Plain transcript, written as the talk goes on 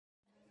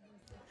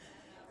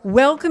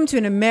Welcome to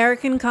an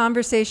American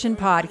Conversation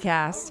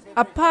podcast,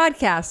 a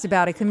podcast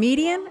about a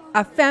comedian,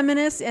 a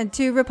feminist, and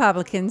two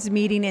Republicans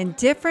meeting in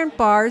different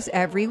bars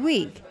every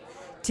week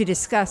to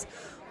discuss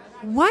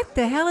what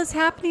the hell is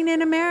happening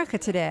in America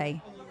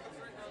today.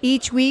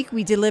 Each week,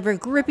 we deliver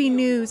gripping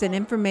news and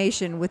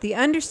information with the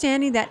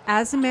understanding that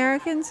as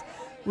Americans,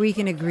 we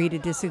can agree to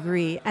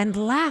disagree and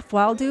laugh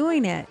while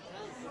doing it.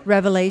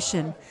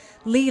 Revelation.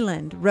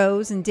 Leland,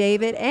 Rose, and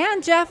David,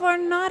 and Jeff are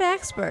not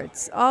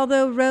experts,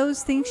 although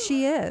Rose thinks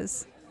she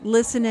is.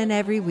 Listen in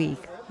every week.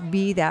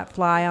 Be that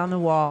fly on the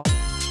wall.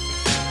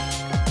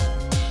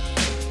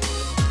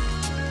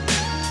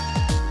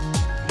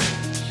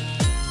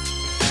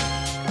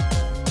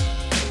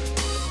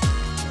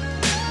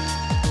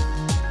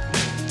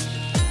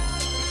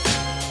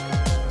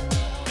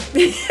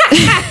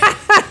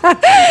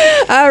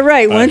 All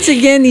right. Once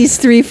again, these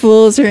three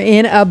fools are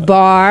in a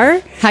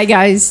bar. Hi,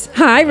 guys.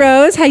 Hi,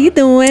 Rose. How you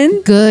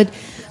doing? Good.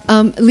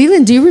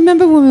 Leland, do you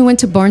remember when we went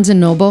to Barnes &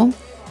 Noble?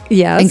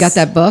 Yes. And got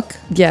that book?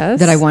 Yes.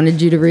 That I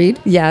wanted you to read?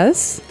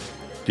 Yes.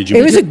 Did you?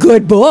 It was a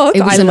good book.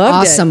 It was an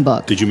awesome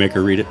book. Did you make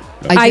her read it?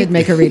 I did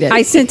make her read it.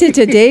 I sent it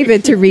to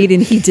David to read,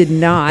 and he did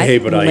not. Hey,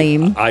 but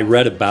Lame. I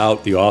read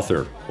about the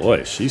author.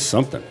 Boy, she's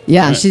something.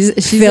 Yeah, Right. she's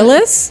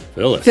Phyllis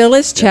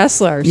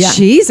Chesler. Yeah.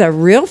 She's a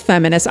real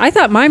feminist. I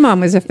thought my mom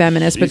was a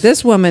feminist, but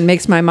this woman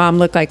makes my mom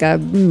look like a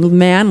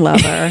man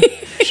lover.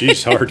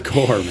 She's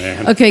hardcore,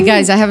 man. Okay,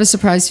 guys, I have a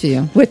surprise for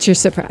you. What's your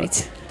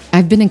surprise?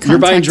 I've been in You're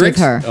buying contact drinks?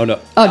 with her. Oh, no.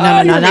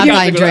 No, not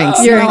buying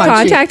drinks. You're No, in I'm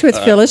contact with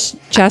Phyllis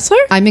Chesler?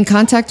 I'm in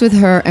contact with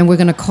her, and we're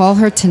going to call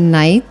her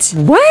tonight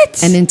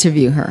What? and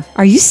interview her.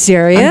 Are you I'm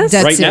serious?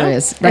 dead Right now?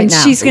 serious. Right and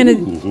now.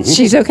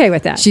 she's okay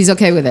with that. She's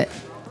okay with it.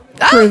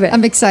 Prove it.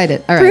 I'm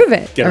excited. All right. Prove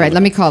it. Get All right, on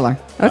let it. me call her.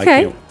 I Okay.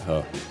 can't-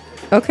 oh.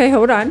 Okay,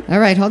 hold on. All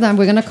right, hold on.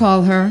 We're going to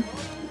call her.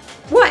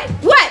 What?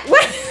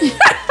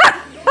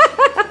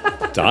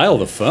 Dial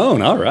the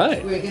phone. All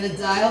right. We're going to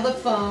dial the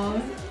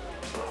phone.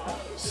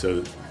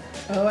 So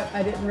Oh,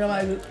 I didn't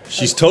realize it.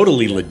 she's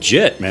totally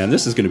legit, man.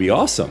 This is going to be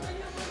awesome.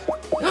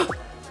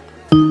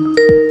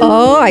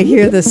 Oh, I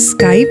hear the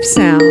Skype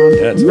sound.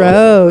 That's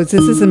Rose,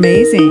 this is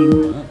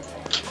amazing.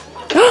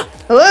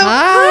 Hello.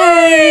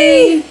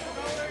 Hi.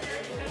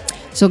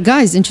 So,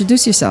 guys,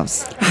 introduce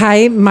yourselves.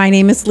 Hi, my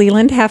name is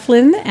Leland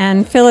Heflin,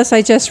 and Phyllis,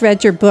 I just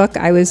read your book.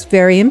 I was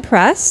very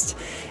impressed,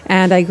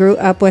 and I grew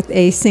up with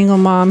a single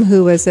mom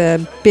who was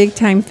a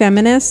big-time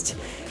feminist.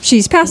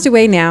 She's passed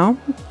away now,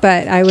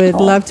 but I would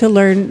love to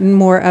learn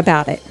more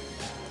about it.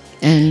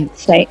 And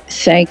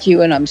Thank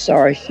you, and I'm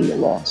sorry for your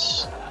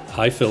loss.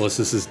 Hi, Phyllis.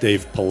 This is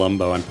Dave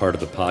Palumbo. I'm part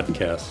of the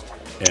podcast.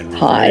 And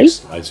Hi.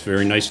 It's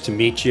very nice to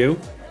meet you.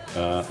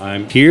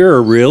 I'm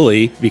here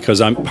really because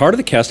I'm part of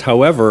the cast.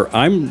 However,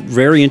 I'm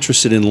very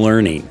interested in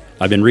learning.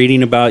 I've been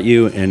reading about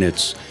you, and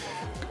it's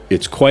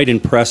quite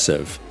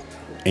impressive.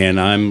 And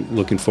I'm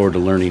looking forward to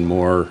learning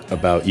more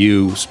about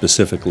you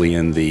specifically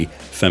in the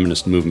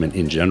feminist movement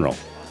in general.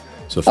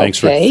 So thanks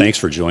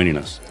for joining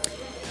us.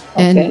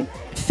 And Okay.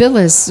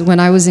 Phyllis, when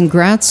I was in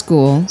grad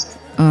school,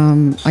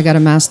 I got a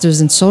master's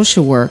in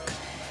social work.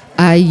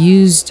 I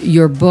used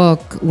your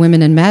book,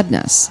 Women in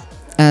Madness,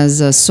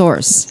 as a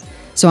source.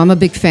 So I'm a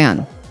big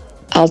fan.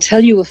 I'll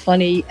tell you a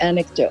funny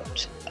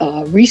anecdote.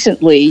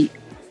 Recently,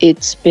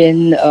 it's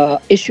been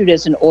issued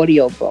as an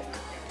audiobook,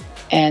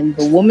 and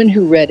the woman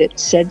who read it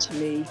said to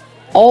me,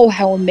 "Oh,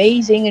 how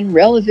amazing and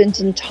relevant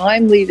and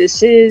timely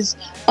this is.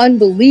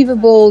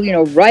 Unbelievable,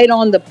 right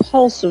on the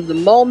pulse of the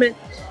moment.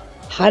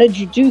 How did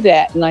you do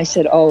that?" And I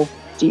said, "Oh,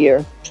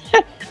 dear,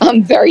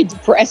 I'm very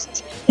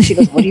depressed." And she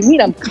goes, "What do you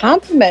mean? I'm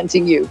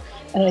complimenting you."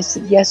 And I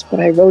said, "Yes, but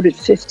I wrote it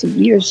 50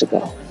 years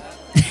ago.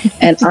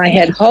 And I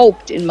had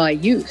hoped in my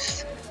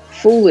youth,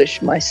 foolish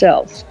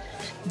myself,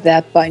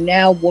 that by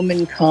now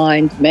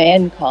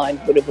mankind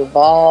would have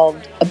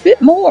evolved a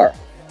bit more."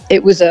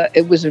 It was a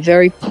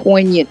very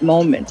poignant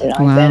moment, and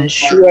I then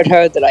assured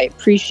her that I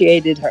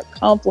appreciated her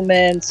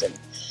compliments and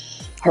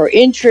her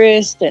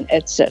interest and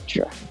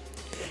etc.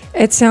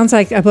 It sounds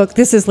like a book.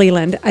 This is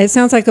Leland. It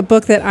sounds like a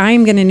book that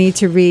I'm going to need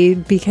to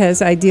read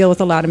because I deal with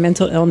a lot of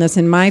mental illness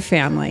in my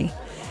family.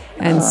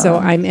 And so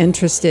I'm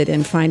interested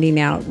in finding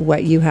out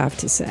what you have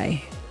to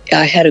say.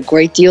 I had a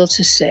great deal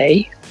to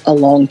say a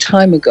long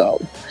time ago.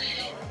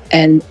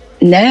 And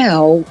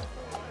now,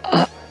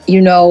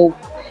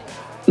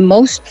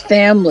 most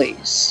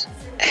families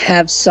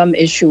have some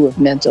issue of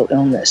mental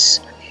illness.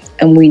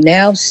 And we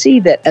now see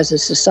that as a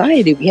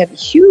society, we have a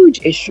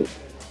huge issue.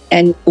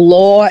 And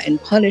law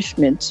and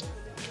punishment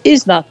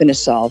is not going to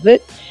solve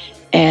it.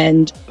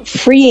 And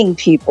freeing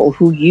people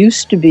who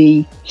used to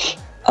be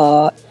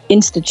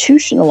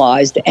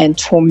institutionalized and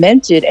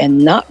tormented and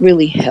not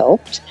really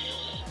helped,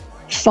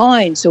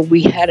 fine. So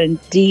we had a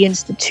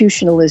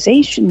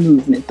deinstitutionalization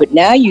movement. But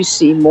now you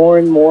see more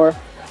and more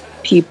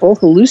people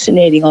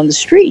hallucinating on the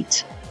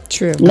street.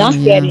 True. Not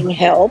getting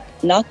help,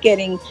 not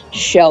getting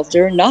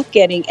shelter, not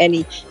getting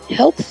any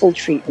helpful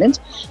treatment.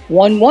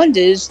 One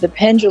wonders, the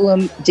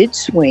pendulum did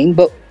swing,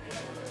 but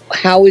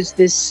how is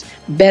this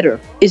better?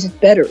 Is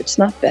it better? It's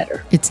not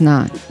better. It's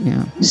not,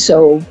 yeah.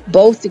 So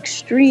both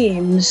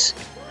extremes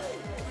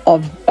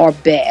are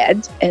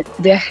bad. And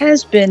there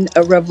has been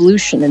a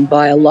revolution in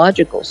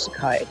biological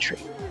psychiatry.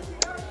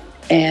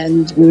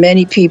 And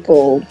many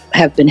people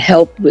have been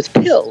helped with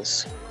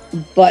pills.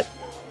 But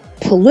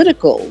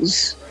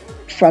politicals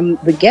from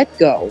the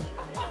get-go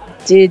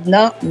did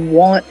not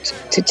want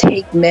to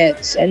take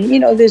meds. And,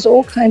 there's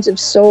all kinds of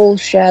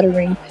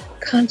soul-shattering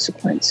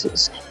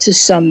consequences to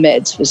some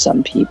meds for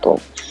some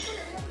people.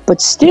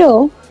 But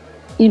still,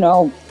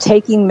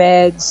 taking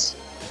meds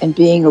and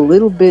being a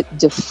little bit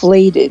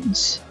deflated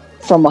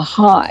from a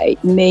high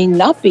may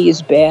not be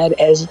as bad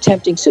as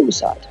attempting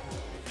suicide.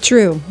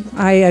 True.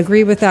 I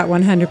agree with that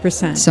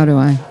 100%. So do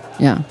I.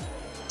 Yeah.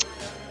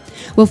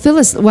 Well,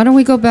 Phyllis, why don't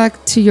we go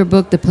back to your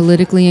book, The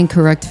Politically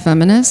Incorrect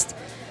Feminist?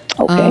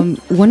 Okay.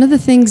 One of the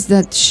things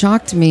that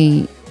shocked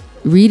me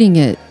reading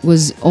it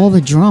was all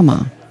the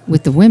drama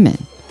with the women,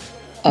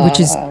 which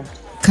is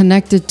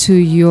connected to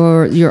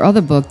your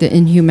other book, The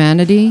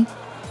Inhumanity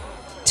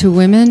to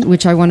Women,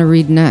 which I want to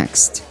read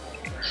next.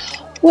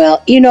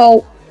 Well,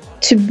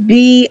 to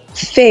be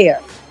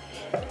fair,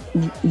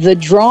 the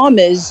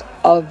dramas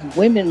of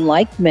women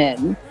like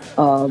men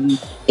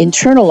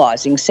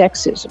internalizing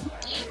sexism,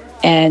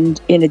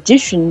 and in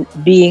addition,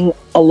 being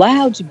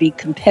allowed to be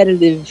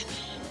competitive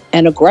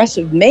and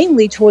aggressive,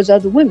 mainly towards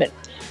other women.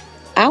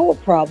 Our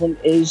problem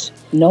is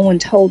no one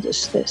told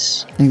us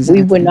this.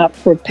 Exactly. We were not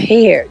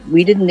prepared.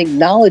 We didn't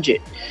acknowledge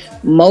it.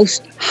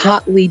 Most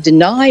hotly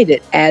denied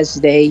it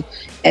as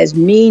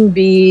mean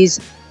bees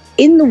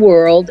in the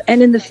world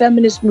and in the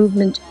feminist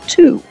movement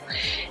too.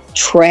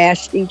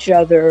 Trashed each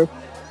other,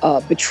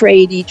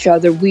 betrayed each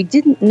other. We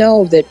didn't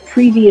know that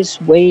previous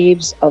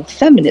waves of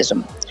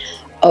feminism,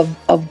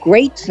 of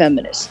great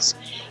feminists,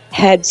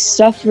 had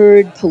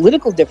suffered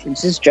political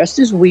differences just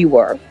as we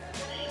were.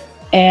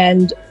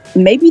 And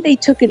maybe they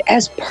took it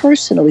as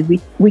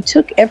personally. We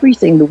took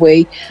everything the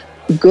way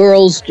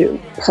girls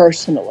do,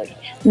 personally.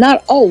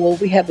 Not,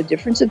 we have a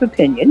difference of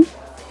opinion.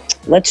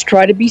 Let's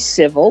try to be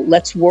civil.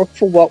 Let's work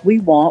for what we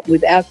want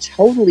without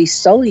totally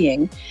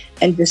sullying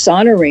and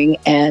dishonoring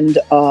and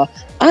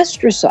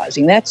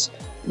ostracizing. That's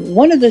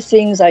one of the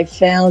things I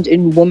found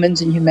in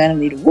Women's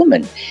Inhumanity to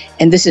Woman,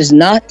 and this is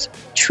not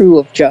true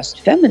of just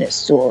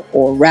feminists or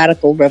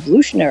radical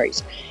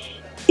revolutionaries,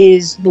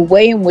 is the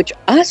way in which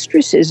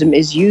ostracism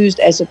is used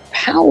as a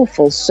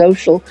powerful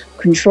social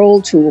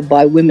control tool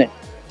by women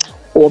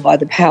or by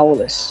the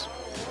powerless.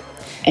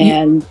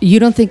 And you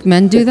don't think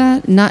men do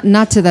that?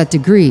 Not to that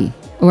degree,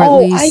 or at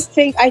least.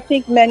 I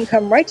think men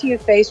come right to your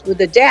face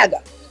with a dagger,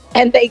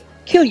 and they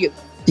kill you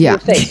to your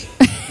face.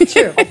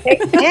 True. Okay?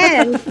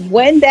 And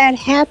when that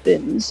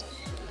happens,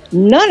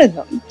 none of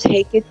them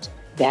take it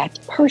that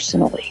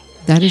personally.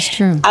 That is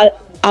true.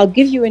 I'll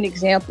give you an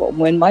example.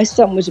 When my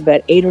son was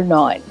about 8 or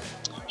 9,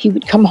 he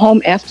would come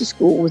home after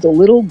school with a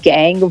little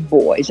gang of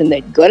boys, and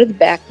they'd go to the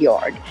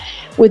backyard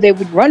where they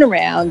would run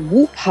around,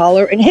 whoop,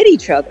 holler, and hit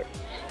each other.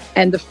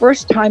 And the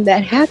first time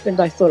that happened,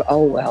 I thought,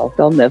 oh, well,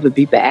 they'll never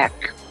be back.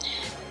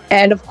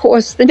 And of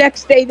course, the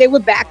next day they were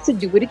back to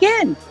do it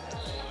again.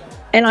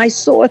 And I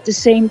saw at the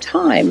same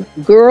time,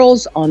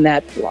 girls on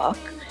that block,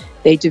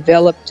 they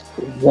developed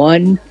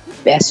one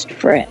best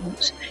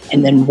friend.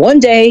 And then one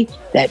day,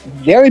 that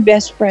very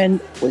best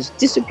friend was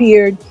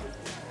disappeared,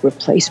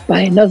 replaced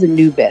by another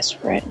new best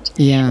friend.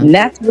 Yeah. And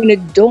that's when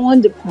it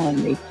dawned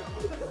upon me,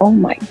 oh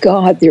my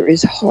God, there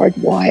is hard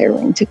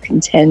wiring to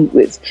contend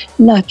with,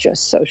 not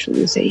just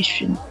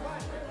socialization.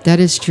 That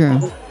is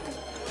true.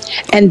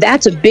 And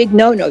that's a big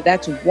no-no.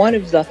 That's one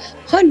of the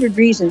 100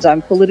 reasons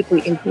I'm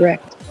politically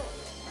incorrect.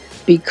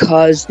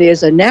 Because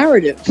there's a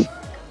narrative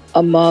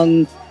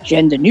among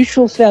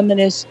gender-neutral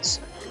feminists,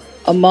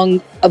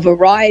 among a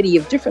variety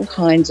of different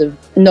kinds of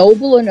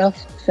noble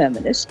enough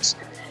feminists,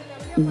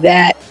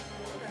 that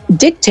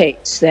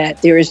dictates that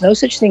there is no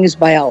such thing as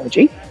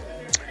biology.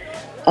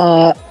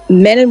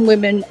 Men and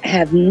women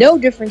have no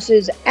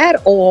differences at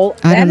all.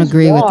 I don't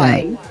agree with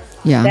that.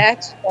 Yeah.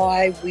 That's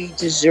why we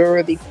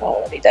deserve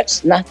equality.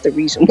 That's not the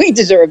reason we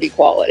deserve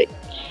equality.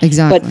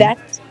 Exactly.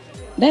 But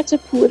that's a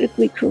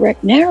politically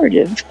correct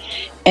narrative.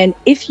 And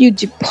if you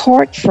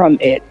depart from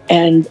it,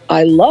 and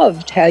I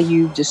loved how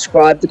you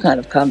described the kind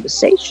of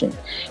conversation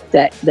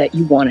that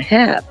you want to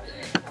have.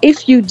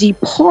 If you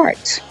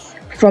depart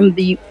from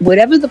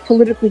whatever the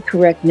politically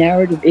correct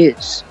narrative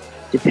is,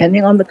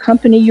 depending on the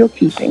company you're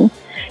keeping,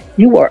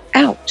 you are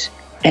out.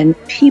 And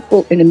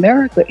people in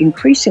America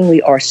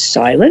increasingly are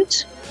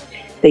silent.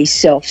 They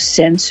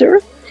self-censor.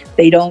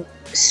 They don't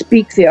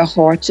speak their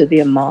hearts or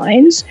their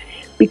minds,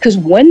 because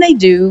when they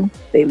do,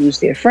 they lose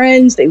their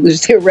friends, they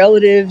lose their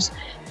relatives,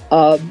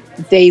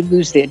 they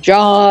lose their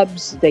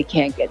jobs, they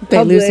can't get published.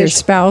 They lose their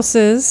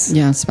spouses.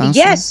 Yeah,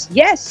 spouses.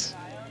 Yes.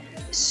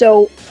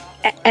 So,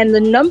 and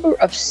the number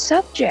of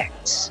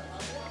subjects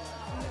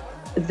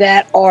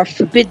that are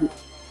forbidden,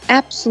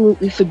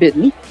 absolutely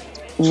forbidden,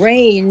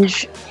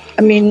 range,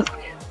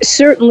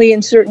 certainly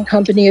in certain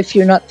company, if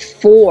you're not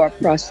for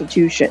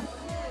prostitution,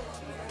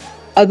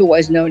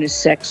 otherwise known as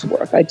sex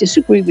work. I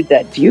disagree with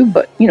that view,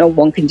 but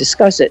one can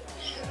discuss it.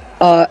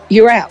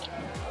 You're out.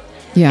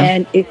 Yeah.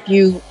 And if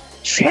you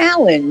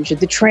challenge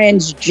the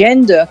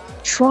transgender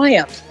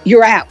triumph,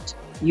 you're out.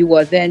 You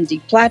are then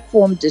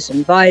deplatformed,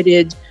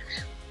 disinvited,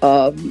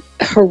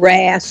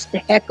 harassed,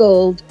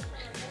 heckled,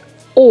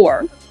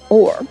 or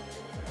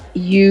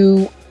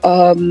you,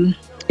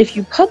 if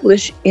you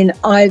publish in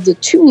either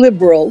too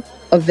liberal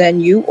a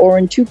venue or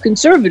in too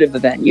conservative a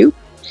venue,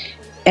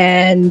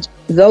 and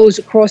those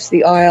across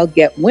the aisle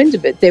get wind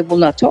of it, they will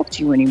not talk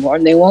to you anymore,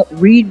 and they won't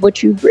read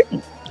what you've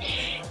written.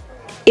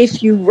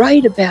 If you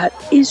write about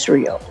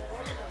Israel,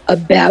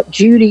 about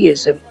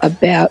Judaism,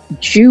 about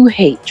Jew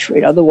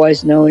hatred,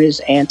 otherwise known as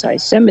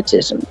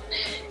anti-Semitism,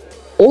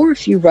 or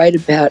if you write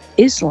about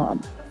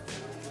Islam,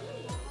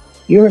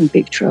 you're in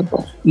big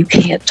trouble. You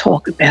can't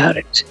talk about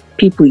it.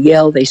 People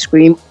yell, they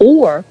scream,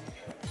 or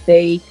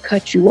they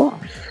cut you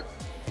off.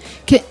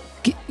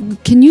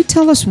 Can you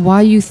tell us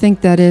why you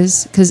think that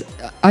is? Because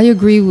I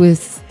agree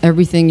with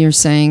everything you're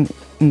saying,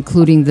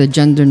 including the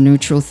gender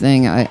neutral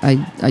thing.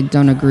 I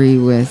don't agree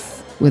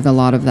with a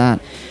lot of that.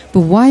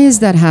 But why is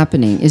that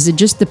happening? Is it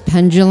just the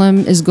pendulum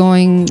is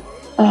going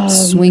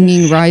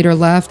swinging right or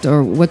left,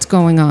 or what's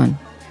going on?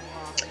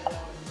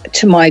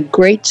 To my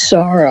great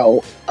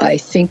sorrow, I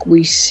think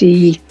we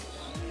see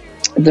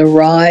the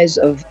rise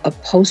of a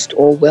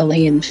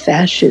post-Orwellian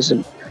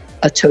fascism,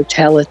 a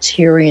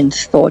totalitarian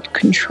thought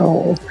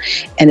control,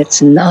 and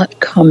it's not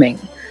coming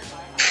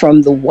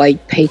from the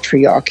white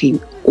patriarchy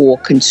or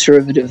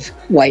conservative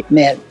white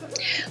men,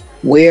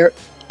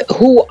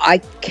 who I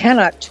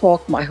cannot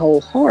talk my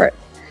whole heart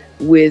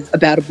with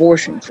about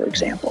abortion, for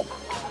example.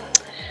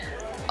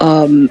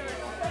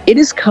 It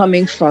is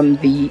coming from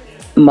the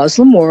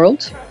Muslim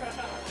world,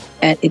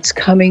 and it's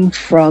coming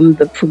from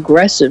the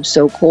progressive,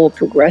 so-called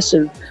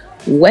progressive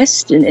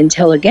Western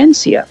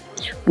intelligentsia,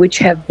 which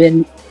have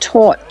been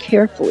taught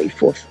carefully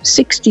for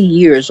 60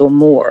 years or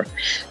more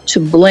to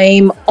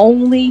blame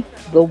only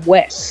the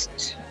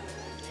West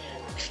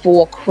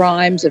for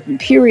crimes of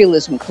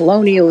imperialism,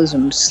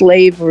 colonialism,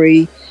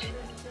 slavery,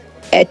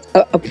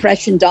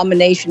 oppression,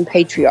 domination,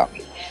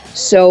 patriarchy.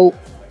 So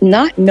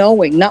not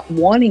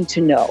wanting to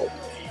know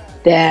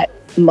that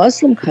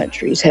Muslim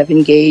countries have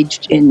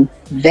engaged in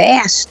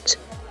vast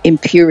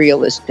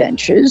imperialist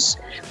ventures,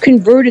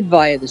 converted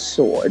via the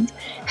sword,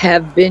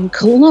 have been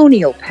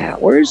colonial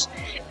powers,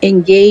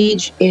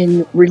 engaged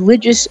in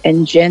religious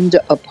and gender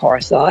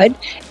apartheid,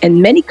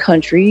 and many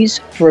countries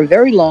for a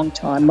very long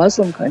time,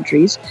 Muslim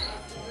countries,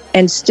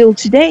 and still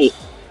today,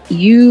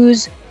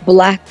 use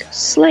black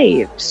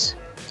slaves.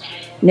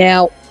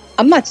 Now,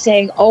 I'm not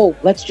saying,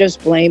 let's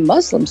just blame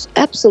Muslims.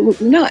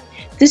 Absolutely not.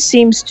 This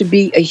seems to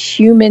be a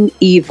human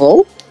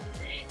evil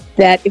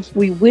that if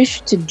we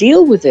wish to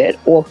deal with it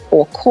or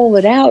call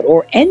it out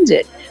or end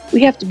it,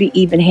 we have to be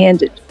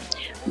even-handed.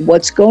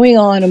 What's going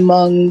on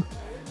among,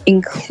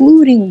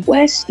 including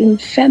Western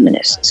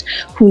feminists,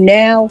 who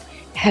now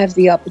have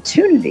the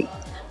opportunity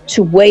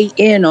to weigh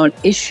in on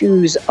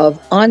issues of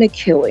honor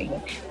killing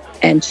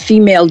and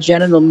female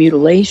genital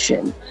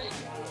mutilation,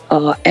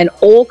 and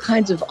all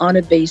kinds of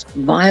honor-based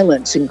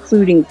violence,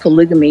 including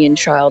polygamy and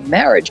child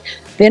marriage.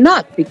 They're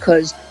not,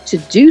 because to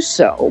do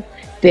so,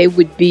 they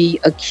would be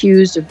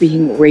accused of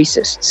being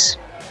racists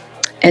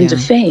and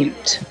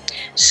defamed.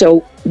 So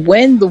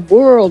when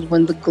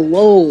the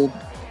globe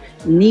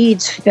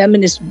needs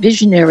feminist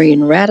visionary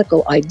and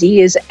radical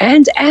ideas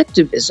and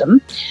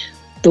activism,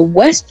 the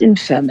Western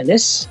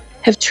feminists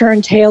have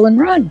turned tail and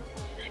run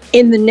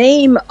in the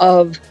name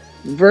of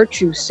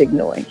virtue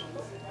signaling.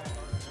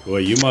 Boy,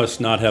 you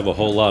must not have a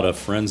whole lot of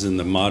friends in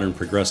the modern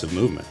progressive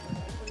movement.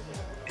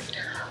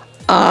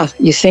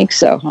 You think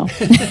so, huh?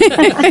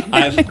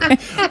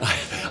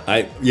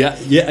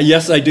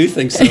 Yes, I do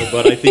think so,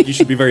 but I think you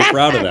should be very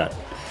proud of that.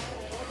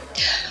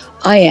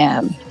 I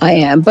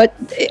am. But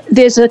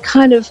there's a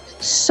kind of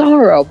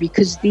sorrow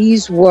because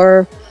these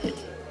were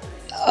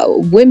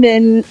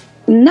women,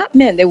 not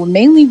men, they were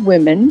mainly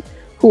women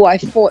who I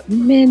fought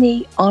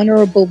many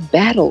honorable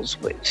battles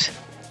with.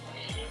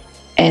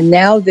 And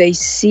now they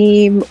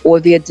seem, or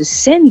their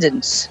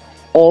descendants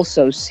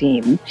also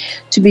seem,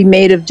 to be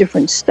made of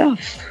different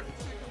stuff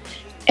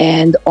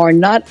and are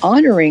not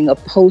honoring a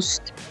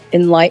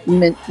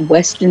post-Enlightenment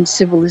Western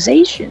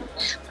civilization,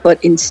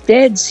 but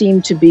instead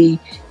seem to be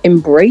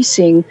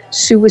embracing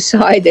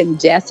suicide and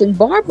death and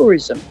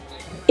barbarism.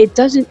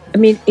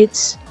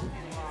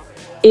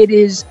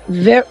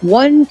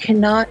 One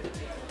cannot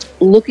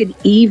look at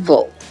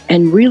evil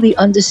and really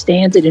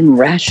understand it in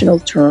rational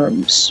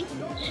terms.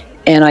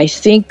 And I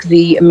think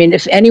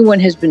if anyone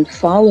has been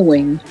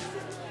following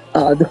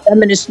the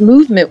feminist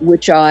movement,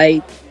 which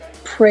I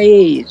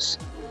praise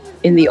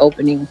in the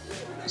opening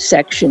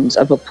sections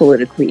of A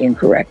Politically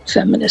Incorrect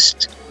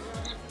Feminist,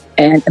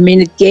 and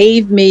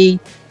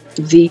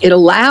it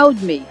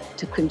allowed me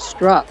to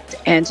construct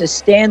and to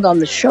stand on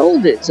the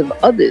shoulders of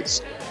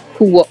others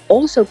who were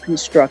also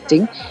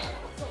constructing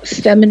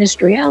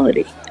feminist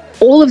reality.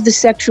 All of the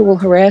sexual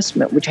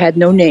harassment, which had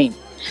no name,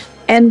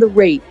 and the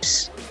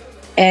rapes,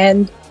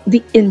 and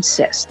the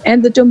incest,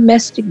 and the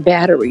domestic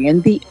battery,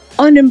 and the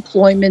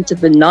unemployment,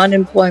 the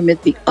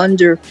non-employment, the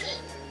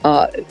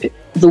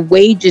the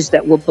wages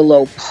that were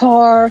below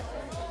par,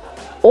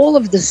 all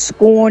of the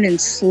scorn and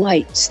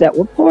slights that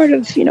were part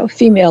of,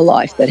 female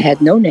life that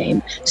had no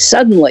name.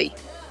 Suddenly,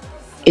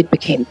 it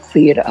became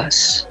clear to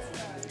us.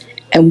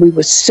 And we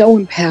were so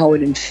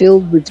empowered and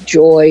filled with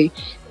joy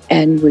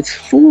and with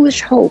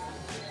foolish hope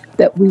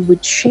that we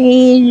would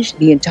change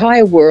the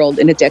entire world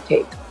in a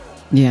decade.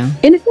 Yeah.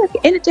 In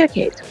a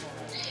decade.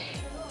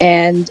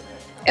 And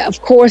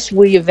of course,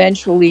 we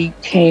eventually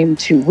came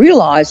to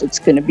realize it's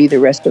going to be the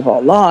rest of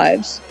our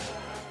lives,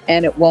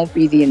 and it won't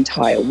be the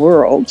entire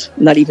world,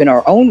 not even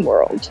our own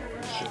world.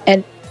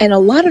 And a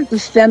lot of the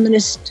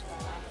feminist,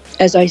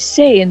 as I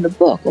say in the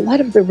book, a lot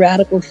of the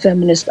radical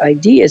feminist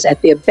ideas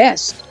at their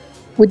best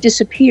were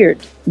disappeared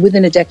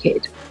within a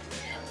decade.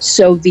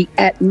 So the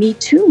At Me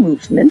Too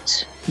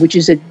movement, which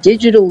is a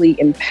digitally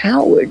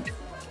empowered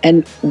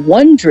and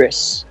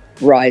wondrous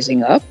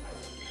rising up,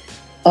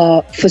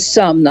 for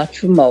some, not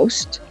for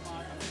most,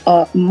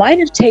 might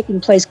have taken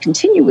place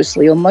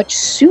continuously or much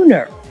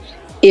sooner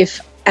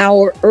if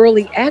our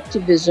early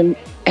activism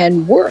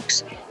and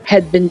works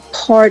had been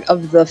part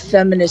of the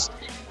feminist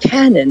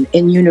canon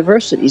in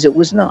universities. It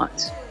was not.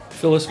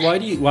 Phyllis, why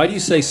do you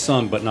say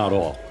some but not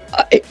all?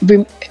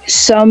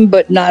 Some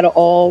but not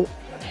all.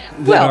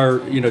 That are,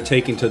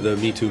 taking to the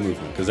Me Too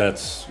movement, because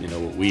that's,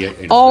 what we...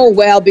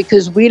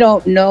 because we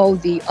don't know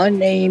the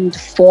unnamed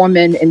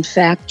foremen in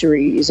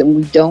factories, and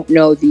we don't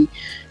know the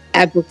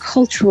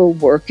agricultural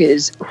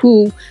workers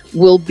who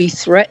will be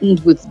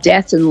threatened with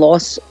death and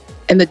loss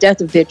and the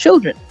death of their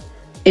children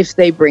if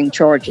they bring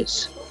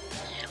charges.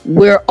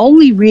 We're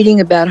only reading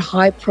about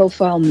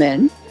high-profile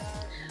men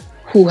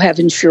who have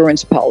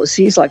insurance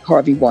policies, like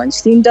Harvey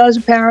Weinstein does,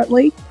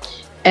 apparently,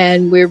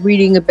 and we're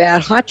reading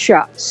about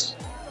hotshots,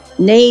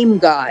 name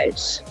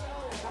guys,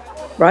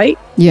 right?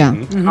 Yeah.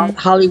 Mm-hmm.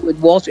 Hollywood,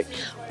 Wall Street.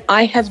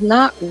 I have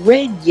not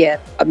read yet,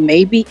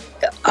 maybe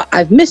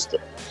I've missed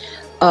it,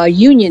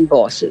 union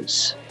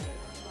bosses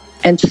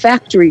and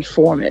factory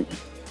foremen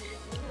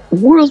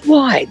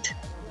worldwide.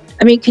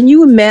 I mean, can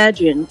you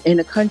imagine in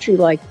a country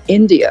like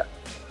India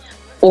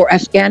or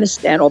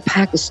Afghanistan or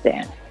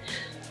Pakistan,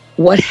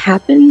 what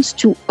happens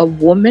to a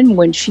woman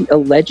when she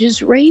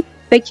alleges rape?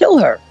 They kill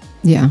her.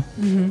 Yeah.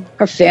 Mm-hmm.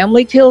 Her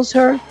family kills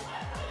her.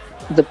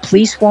 The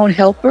police won't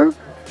help her.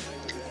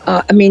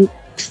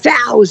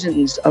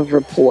 Thousands of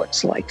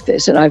reports like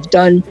this. And I've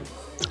done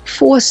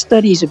 4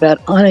 studies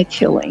about honor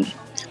killing,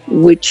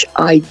 which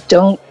I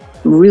don't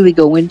really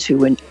go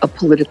into in a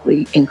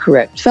politically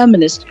incorrect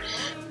feminist,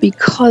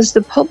 because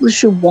the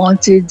publisher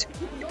wanted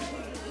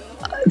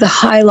the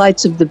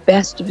highlights of the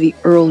best of the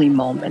early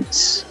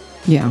moments.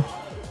 Yeah.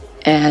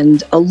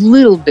 And a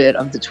little bit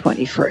of the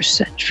 21st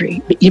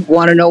century. You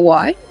want to know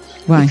why?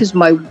 Why? Because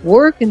my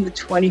work in the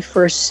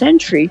 21st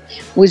century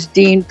was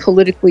deemed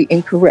politically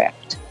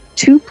incorrect,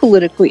 too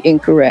politically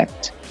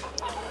incorrect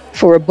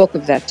for a book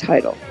of that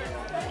title.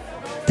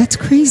 That's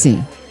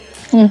crazy.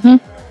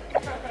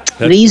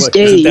 Mm-hmm. These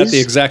days... Isn't that the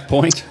exact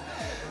point?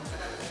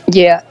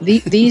 Yeah,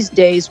 these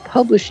days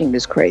publishing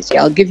is crazy.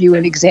 I'll give you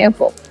an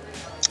example.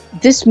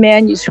 This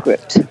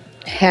manuscript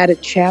had a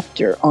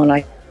chapter on,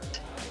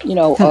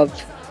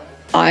 of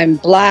I'm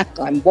black,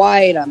 I'm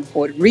white, I'm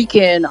Puerto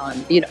Rican,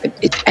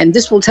 and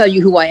this will tell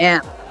you who I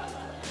am.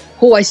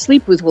 Who I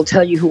sleep with will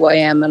tell you who I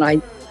am. And I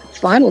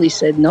finally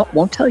said, no,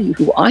 won't tell you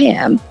who I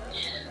am.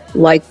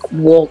 Like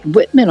Walt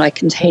Whitman, I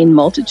contain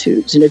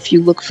multitudes. And if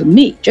you look for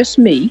me, just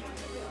me,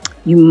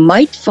 you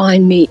might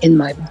find me in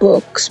my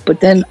books, but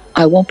then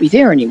I won't be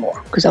there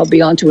anymore because I'll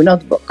be on to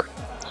another book.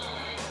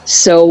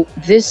 So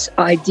this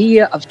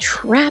idea of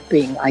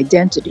trapping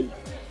identity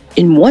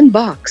in one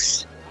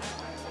box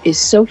is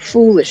so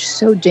foolish,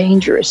 so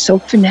dangerous, so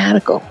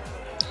fanatical.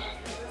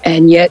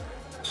 And yet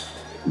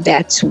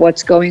that's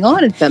what's going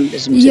on in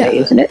feminism today,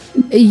 isn't it?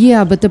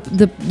 Yeah, but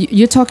the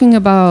you're talking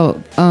about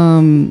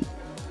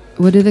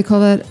what do they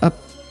call that?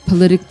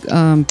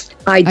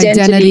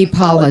 Identity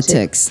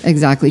politics.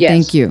 Exactly. Yes.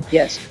 Thank you.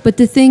 Yes. But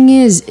the thing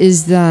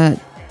is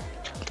that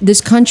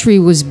this country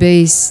was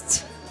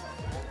based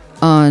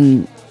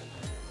on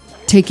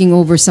taking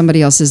over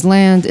somebody else's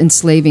land,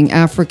 enslaving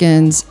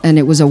Africans, and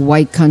it was a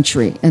white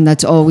country. And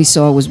that's all we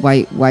saw was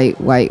white.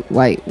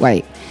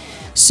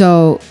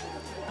 So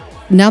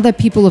now that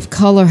people of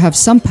color have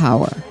some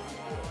power,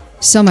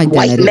 some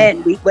identity.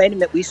 White men. Wait a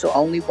minute. We saw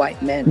only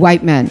white men.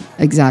 White men.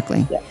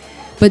 Exactly. Yeah.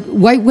 But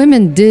white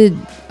women did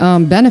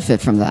benefit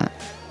from that,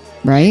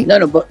 right?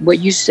 No, but what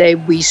you say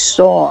we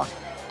saw,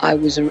 I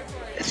was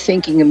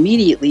thinking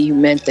immediately you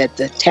meant that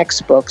the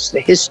textbooks, the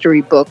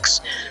history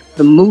books,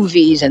 the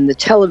movies and the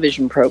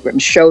television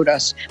programs showed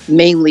us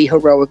mainly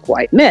heroic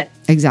white men.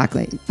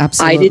 Exactly.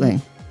 Absolutely.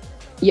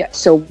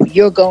 So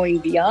you're going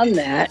beyond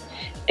that,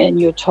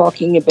 and you're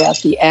talking about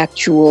the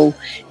actual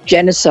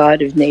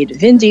genocide of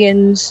Native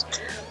Indians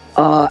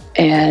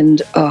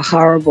and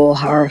horrible,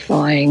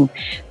 horrifying.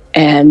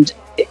 And,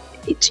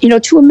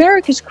 to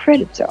America's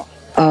credit,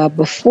 though,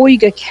 before you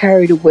get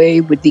carried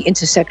away with the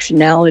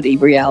intersectionality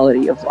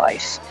reality of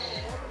life,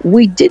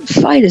 we did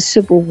fight a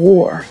civil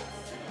war.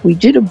 We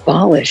did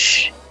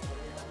abolish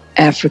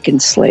African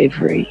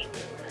slavery.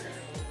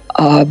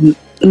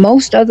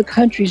 Most other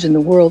countries in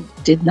the world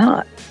did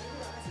not,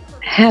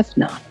 have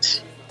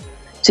not,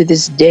 to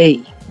this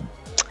day.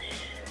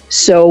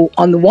 So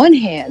on the one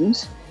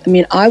hand, I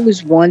mean, I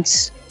was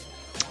once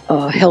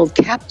held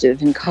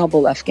captive in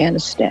Kabul,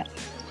 Afghanistan.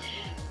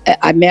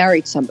 I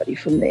married somebody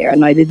from there,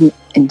 and I didn't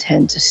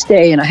intend to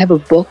stay. And I have a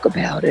book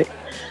about it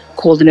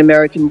called An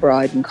American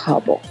Bride in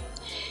Kabul.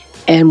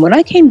 And when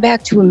I came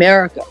back to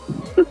America,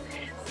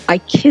 I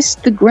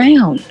kissed the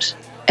ground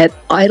at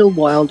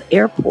Idlewild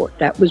Airport.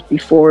 That was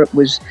before it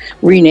was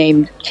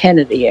renamed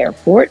Kennedy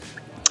Airport.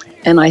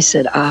 And I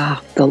said,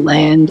 the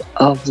land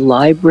of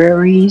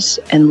libraries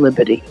and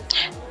liberty.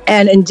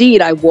 And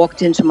indeed, I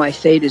walked into my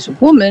fate as a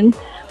woman,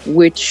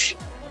 which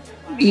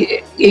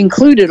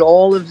included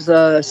all of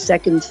the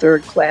second,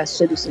 third class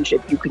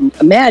citizenship you can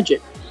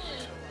imagine,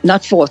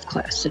 not fourth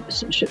class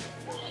citizenship.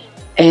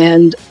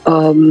 And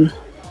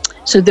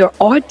so there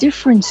are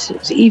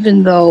differences,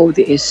 even though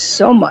there is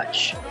so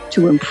much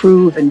to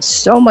improve and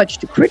so much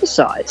to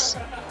criticize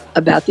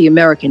about the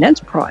American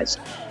enterprise.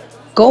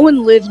 Go and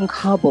live in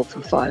Kabul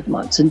for 5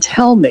 months and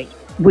tell me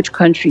which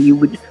country you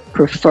would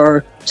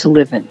prefer to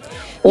live in.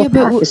 Or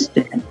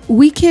Pakistan.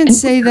 We can't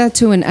say that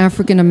to an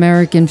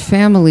African-American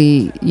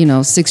family,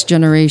 6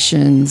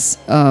 generations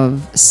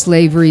of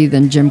slavery,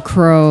 then Jim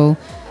Crow.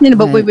 No,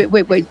 but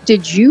wait.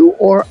 Did you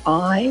or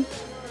I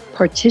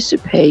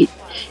participate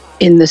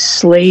in the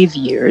slave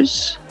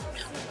years?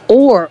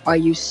 Or are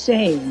you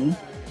saying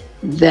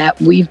that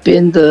we've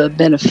been the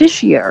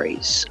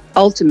beneficiaries,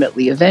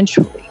 ultimately,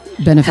 eventually?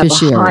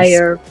 Beneficiaries.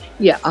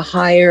 Have a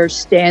higher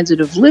standard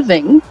of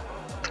living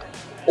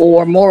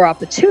or more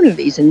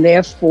opportunities, and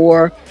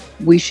therefore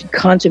we should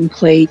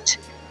contemplate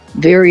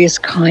various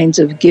kinds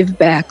of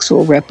givebacks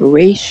or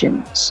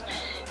reparations.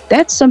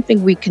 That's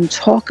something we can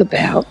talk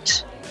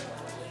about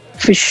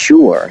for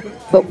sure,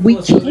 but we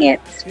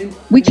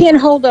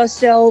can't hold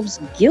ourselves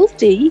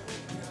guilty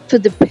for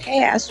the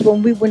past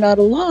when we were not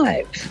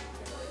alive.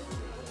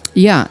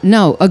 Yeah,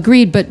 no,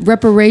 agreed, but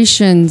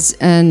reparations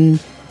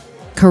and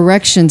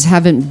corrections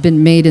haven't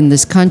been made in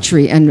this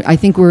country, and I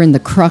think we're in the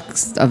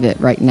crux of it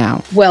right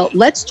now. Well,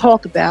 let's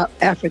talk about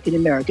African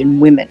American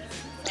women.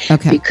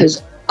 Okay.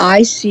 Because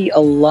I see a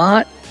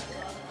lot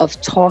of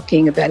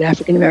talking about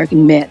African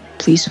American men,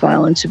 police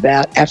violence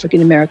about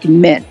African American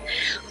men.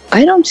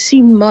 I don't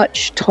see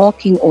much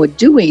talking or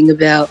doing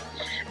about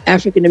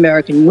African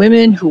American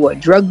women who are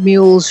drug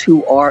mules,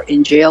 who are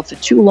in jail for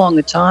too long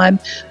a time,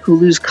 who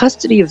lose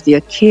custody of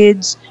their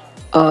kids,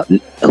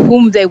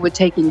 whom they were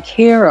taking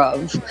care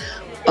of.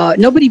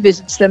 Nobody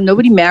visits them.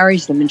 Nobody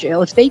marries them in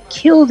jail. If they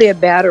kill their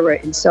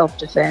batterer in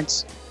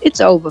self-defense,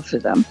 it's over for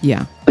them.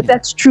 Yeah. But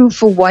that's true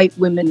for white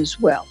women as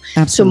well.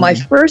 Absolutely. So my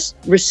first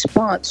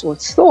response or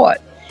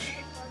thought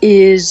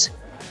is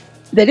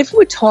that if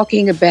we're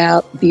talking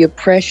about the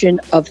oppression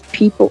of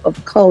people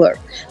of color,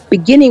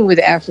 beginning with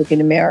African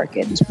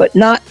Americans, but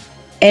not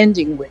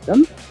ending with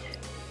them,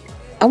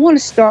 I want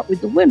to start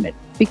with the women.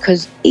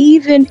 Because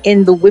even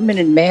in the Women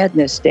in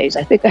Madness days,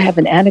 I think I have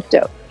an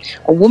anecdote.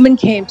 A woman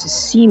came to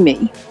see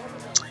me,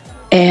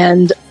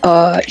 and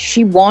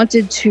she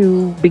wanted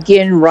to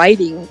begin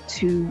writing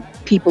to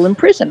people in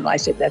prison. And I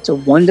said, that's a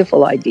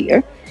wonderful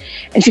idea.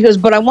 And she goes,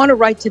 but I want to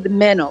write to the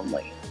men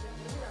only.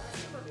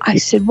 I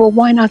said, well,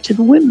 why not to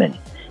the women?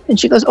 And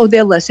she goes, oh,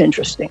 they're less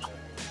interesting.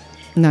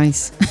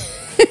 Nice.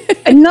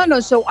 No.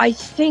 So I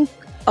think,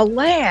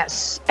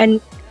 alas,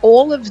 and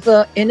all of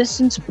the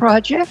Innocence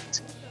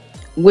Project,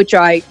 which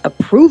I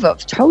approve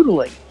of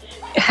totally,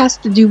 it has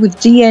to do with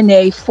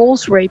DNA,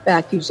 false rape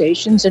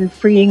accusations, and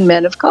freeing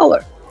men of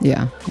color.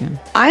 Yeah.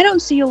 I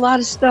don't see a lot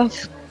of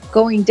stuff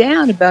going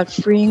down about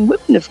freeing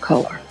women of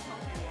color.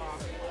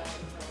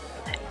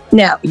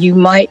 Now, you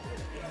might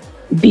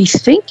be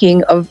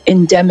thinking of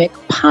endemic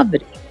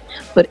poverty,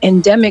 but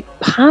endemic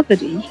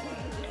poverty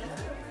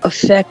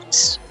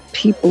affects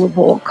people of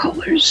all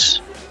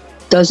colors.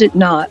 Does it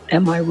not?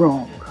 Am I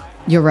wrong?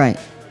 You're right.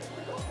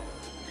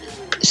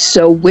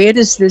 So where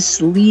does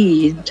this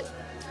lead?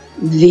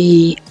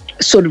 The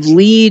sort of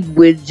lead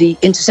with the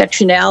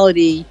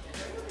intersectionality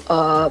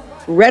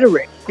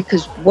rhetoric,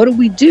 because what do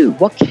we do?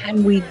 What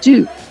can we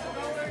do?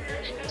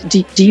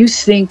 Do you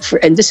think,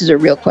 and this is a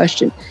real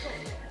question,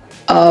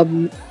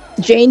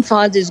 Jane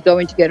Fonda is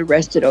going to get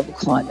arrested over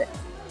climate.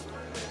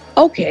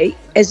 Okay,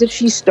 as if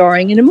she's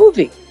starring in a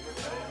movie.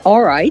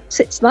 All right,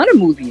 it's not a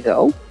movie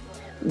though.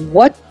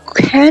 What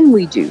can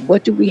we do?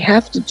 What do we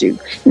have to do?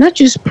 Not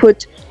just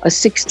put a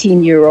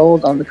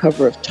 16-year-old on the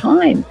cover of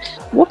Time.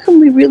 What can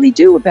we really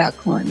do about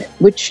climate?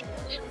 Which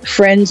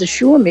friends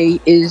assure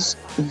me is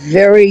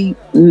very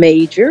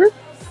major.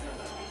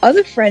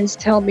 Other friends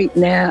tell me,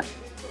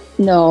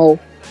 no,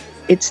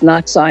 it's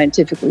not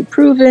scientifically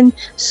proven.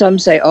 Some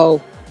say,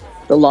 oh,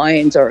 the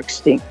lions are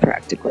extinct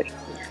practically.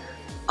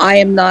 I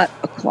am not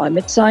a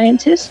climate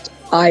scientist.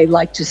 I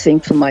like to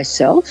think for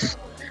myself.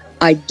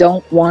 I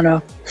don't want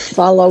to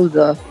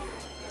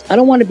I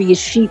don't want to be a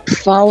sheep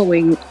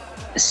following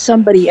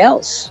somebody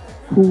else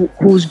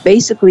who's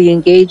basically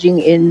engaging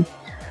in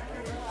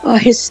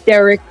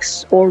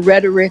hysterics or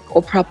rhetoric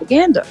or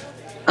propaganda.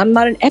 I'm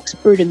not an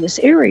expert in this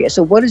area.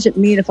 So what does it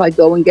mean if I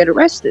go and get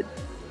arrested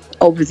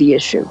over the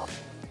issue?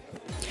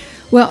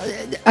 Well,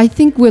 I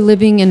think we're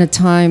living in a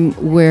time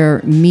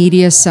where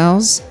media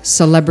sells,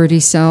 celebrity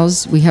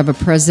sells. We have a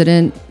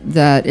president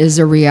that is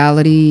a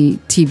reality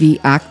TV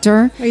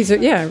actor.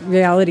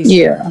 Reality star.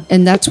 Yeah.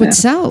 And that's what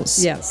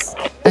sells. Yes.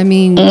 I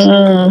mean,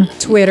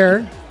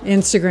 Twitter,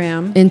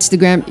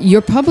 Instagram.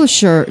 Your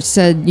publisher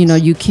said,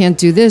 you can't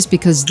do this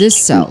because this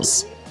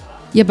sells.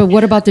 Yeah, but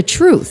what about the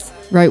truth,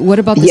 right? What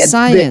about the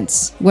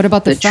science? What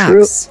about the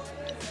facts?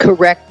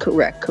 Correct.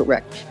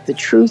 The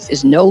truth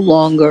is no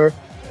longer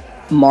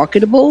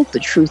marketable. The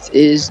truth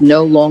is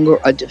no longer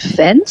a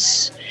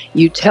defense.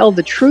 You tell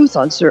the truth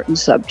on certain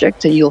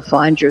subjects and you'll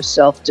find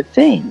yourself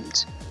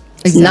defamed.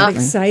 Exactly. Not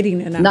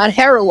exciting enough. Not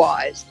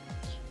heroized.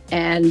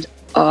 And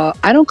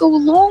I don't go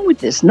along with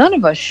this. None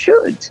of us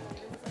should.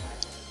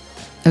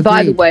 Agreed.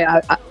 By the way,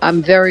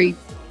 I'm very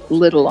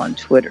little on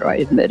Twitter, I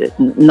admit it.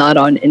 Not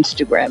on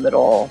Instagram at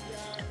all.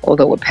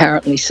 Although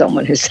apparently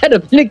someone has set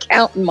up an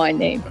account in my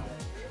name.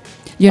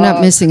 You're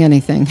not missing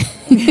anything.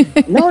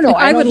 No,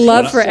 I would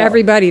love for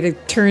everybody to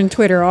turn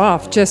Twitter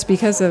off just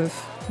because of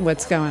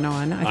what's going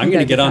on. I'm going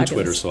to get on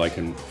Twitter so I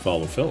can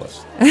follow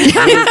Phyllis. No,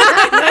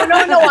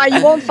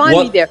 you won't find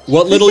me there.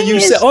 What little you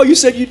said? Oh, you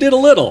said you did a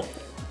little.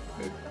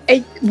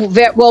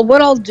 Well,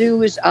 what I'll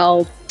do is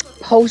I'll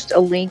post a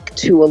link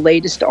to a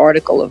latest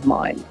article of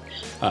mine,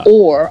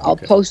 or I'll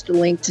post a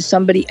link to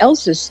somebody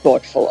else's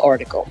thoughtful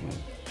article.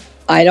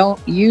 I don't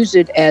use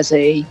it as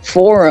a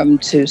forum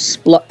to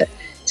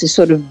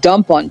sort of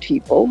dump on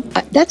people.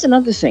 That's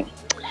another thing.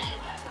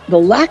 The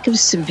lack of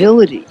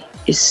civility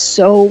is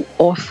so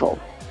awful.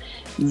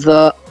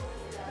 The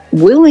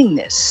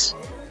willingness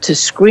to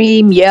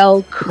scream,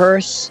 yell,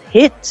 curse,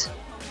 hit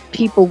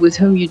people with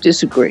whom you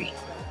disagree.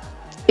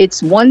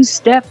 It's one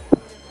step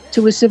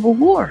to a civil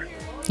war.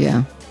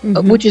 Yeah.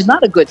 Which is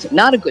not a good thing.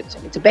 Not a good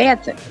thing. It's a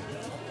bad thing.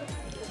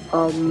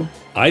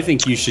 I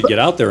think you should get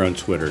out there on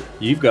Twitter.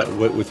 You've got,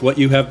 with what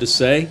you have to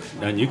say,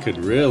 and you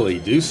could really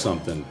do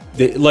something.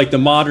 Like the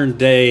modern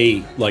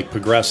day,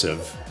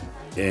 progressive,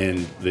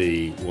 and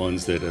the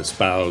ones that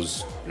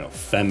espouse,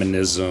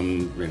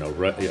 feminism,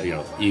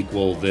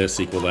 equal this,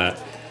 equal that.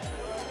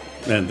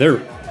 And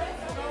they're,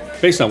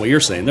 based on what you're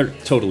saying, they're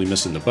totally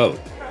missing the boat.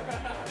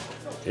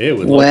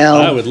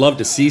 I would love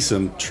to see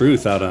some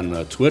truth out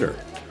on Twitter.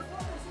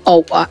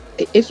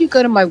 If you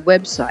go to my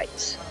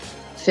website,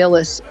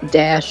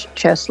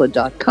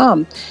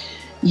 phyllis-chesler.com,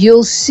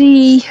 you'll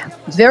see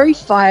very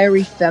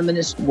fiery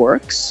feminist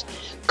works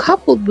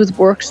coupled with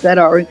works that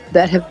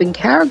have been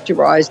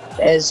characterized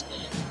as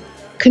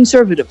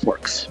conservative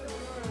works.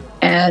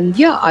 And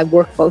I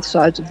work both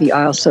sides of the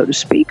aisle, so to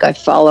speak. I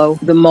follow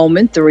the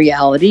moment, the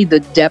reality,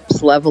 the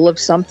depth level of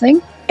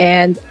something.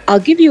 And I'll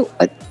give you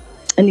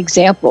an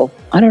example.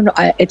 I don't know,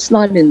 it's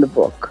not in the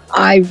book.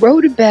 I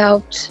wrote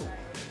about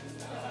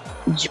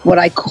what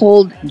I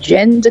called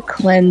gender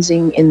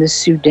cleansing in the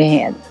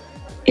Sudan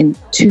in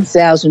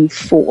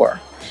 2004.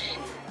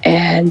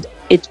 And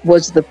it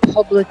was the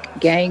public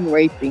gang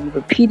raping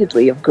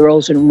repeatedly of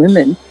girls and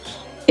women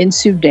in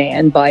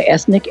Sudan by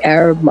ethnic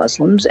Arab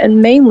Muslims.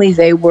 And mainly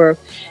the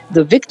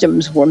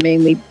victims were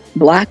mainly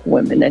black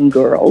women and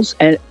girls.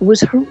 And it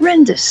was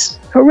horrendous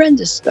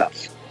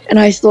stuff. And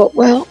I thought,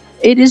 well,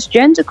 it is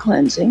gender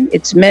cleansing.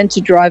 It's meant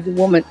to drive the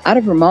woman out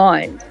of her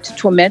mind, to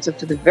torment her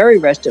for the very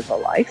rest of her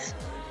life.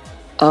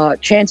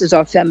 Chances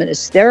are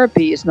feminist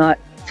therapy is not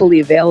fully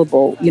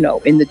available,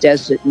 in the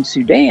desert in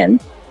Sudan.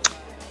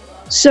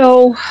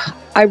 So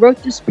I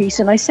wrote this piece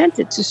and I sent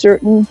it to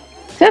certain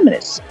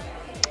feminists.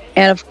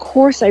 And of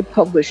course I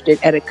published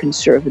it at a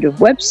conservative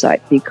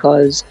website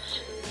because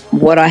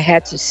what I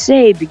had to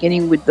say,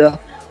 beginning with the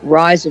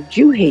rise of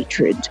Jew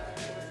hatred,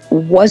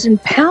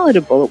 wasn't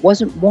palatable. It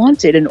wasn't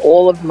wanted in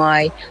all of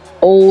my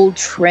old,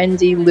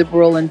 trendy,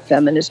 liberal and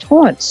feminist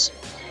haunts.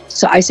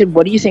 So I said,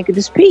 what do you think of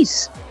this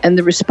piece? And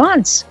the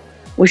response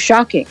was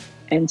shocking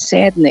and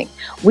saddening.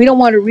 We don't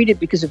want to read it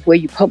because of where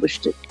you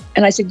published it.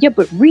 And I said, yeah,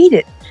 but read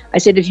it. I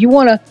said, if you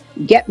want to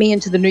get me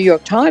into the New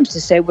York Times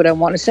to say what I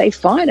want to say,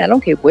 fine. I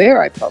don't care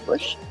where I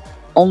publish.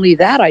 Only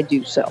that I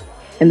do so.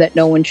 And that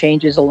no one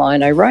changes a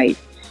line I write.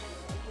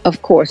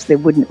 Of course, they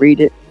wouldn't read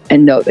it.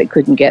 And no, they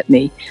couldn't get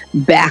me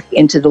back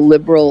into the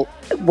liberal.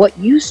 What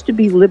used to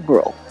be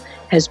liberal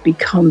has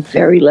become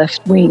very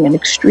left-wing and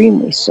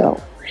extremely so.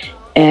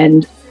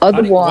 And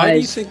otherwise, why do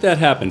you think that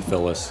happened,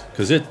 Phyllis?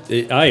 Because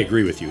I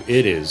agree with you.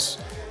 It is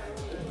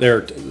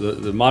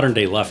the modern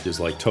day left is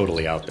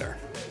totally out there.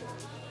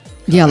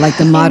 Yeah, like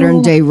the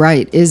modern day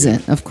right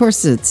isn't. Of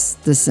course, it's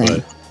the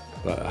same.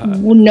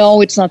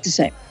 No, it's not the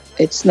same.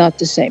 It's not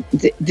the same.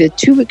 The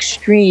two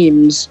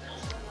extremes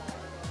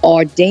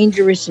are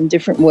dangerous in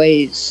different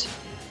ways.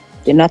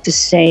 They're not the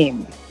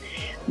same.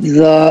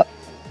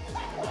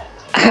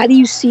 How do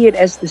you see it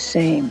as the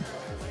same?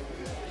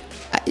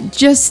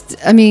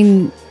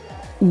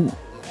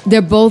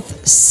 They're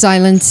both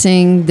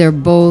silencing.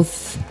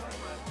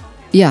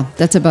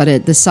 that's about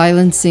it. The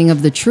silencing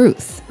of the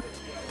truth.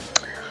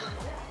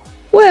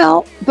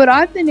 Well, but But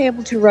I've been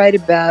able to write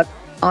about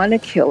honor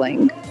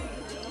killing,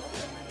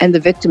 and the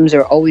victims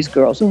are always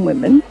girls and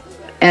women,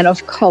 and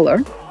of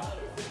color,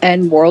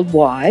 and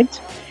worldwide,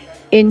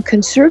 in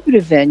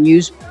conservative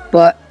venues,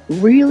 but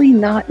really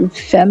not in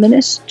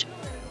feminist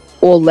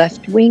or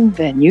left-wing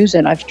venues,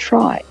 and I've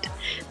tried,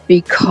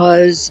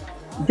 because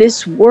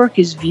this work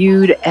is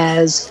viewed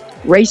as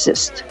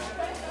racist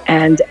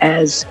and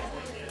as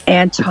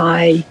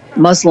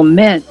anti-Muslim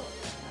men.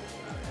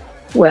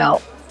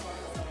 Well,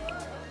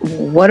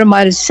 what am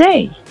I to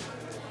say?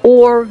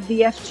 Or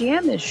the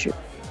FGM issue.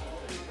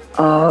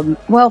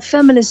 Well,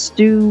 feminists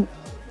do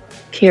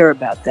care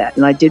about that,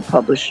 and I did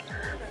publish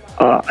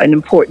an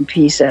important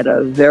piece at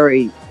a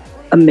very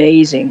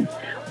amazing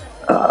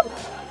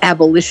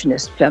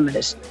abolitionist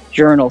feminist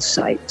journal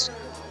site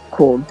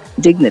called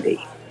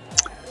Dignity.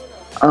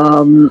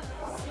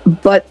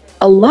 But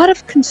a lot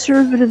of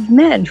conservative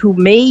men who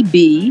may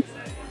be,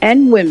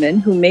 and women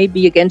who may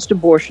be against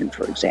abortion,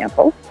 for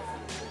example,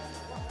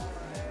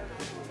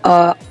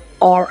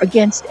 are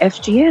against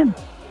FGM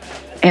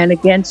and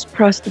against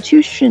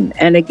prostitution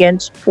and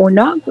against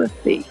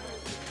pornography,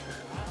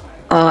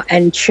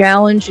 and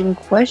challenge and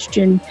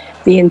question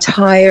the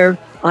entire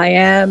I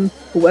am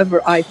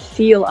whoever I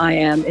feel I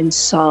am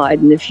inside.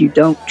 And if you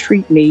don't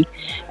treat me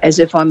as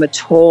if I'm a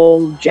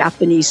tall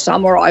Japanese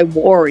samurai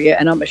warrior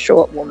and I'm a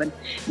short woman,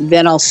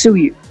 then I'll sue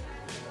you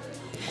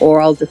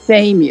or I'll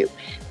defame you.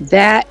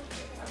 That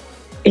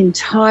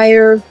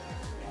entire...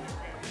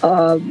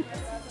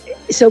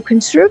 So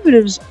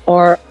conservatives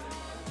are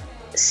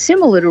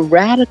similar to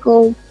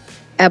radical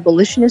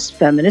abolitionist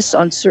feminists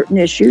on certain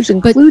issues,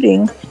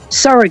 including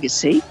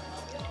surrogacy,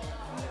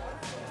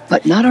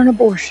 but not on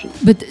abortion.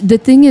 But the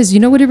thing is, you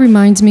know what it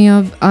reminds me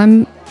of?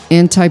 I'm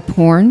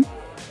anti-porn.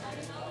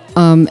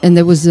 And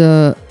there was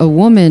a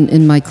woman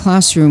in my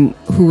classroom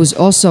who was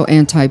also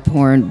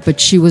anti-porn, but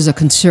she was a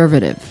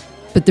conservative.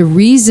 But the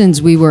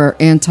reasons we were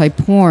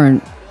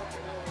anti-porn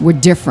were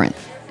different.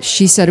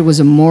 She said it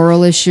was a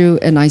moral issue,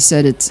 and I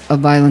said it's a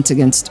violence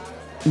against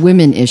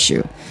women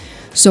issue.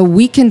 So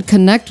we can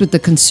connect with the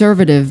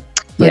conservative,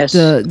 but yes,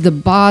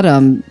 the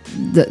bottom,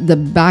 the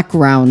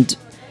background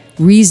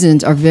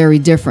reasons are very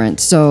different.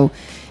 So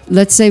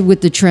let's say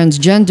with the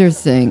transgender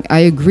thing,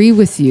 I agree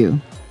with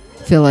you,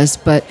 Phyllis,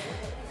 but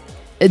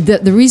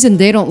the reason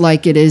they don't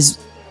like it is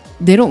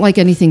they don't like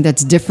anything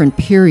that's different,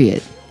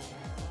 period.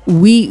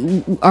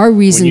 Our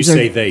reasons are...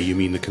 When you say they, you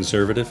mean the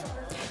conservative?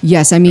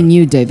 Yes, I mean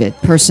you, David,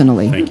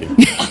 personally. Thank you.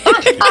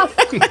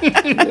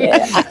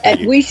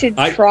 Yeah, we should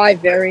try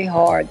very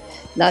hard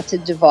not to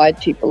divide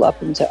people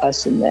up into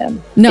us and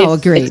them. No,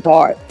 agreed. It's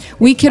hard.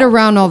 We kid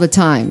around all the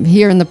time.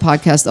 Here in the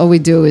podcast, all we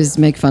do is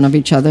make fun of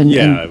each other.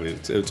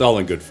 It's all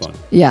in good fun.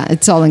 Yeah,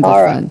 it's all in good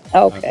fun.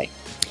 Okay.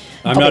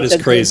 I'm not as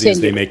crazy as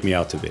they make me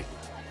out to be.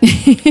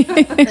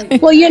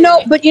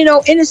 Well, but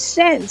in a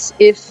sense,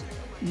 if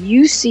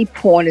you see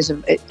porn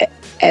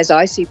as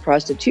I see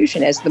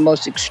prostitution as the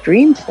most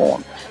extreme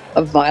form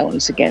of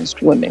violence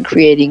against women,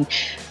 creating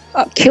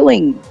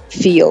killing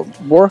field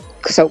work,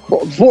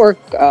 so-called work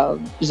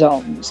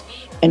zones,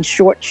 and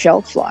short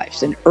shelf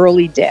lives and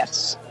early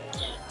deaths.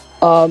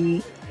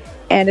 And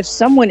if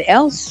someone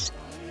else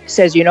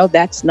says,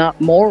 that's not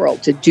moral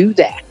to do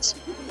that,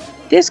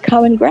 there's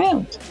common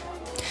ground.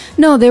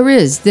 No, there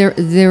is,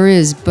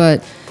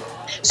 but...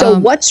 So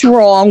what's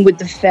wrong with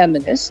the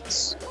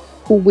feminists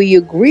who we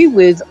agree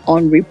with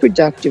on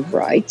reproductive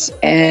rights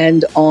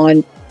and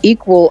on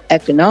equal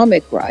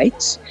economic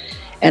rights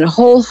and a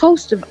whole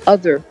host of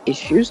other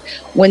issues,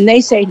 when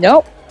they say,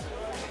 no,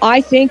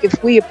 I think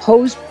if we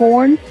oppose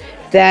porn,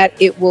 that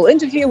it will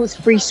interfere with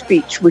free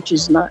speech, which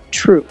is not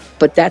true,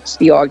 but that's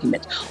the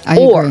argument. I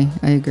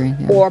agree.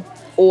 Yeah.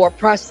 Or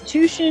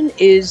prostitution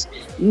is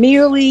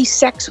merely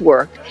sex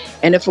work,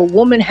 and if a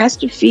woman has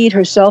to feed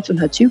herself and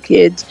her 2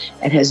 kids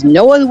and has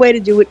no other way to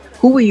do it,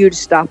 who are you to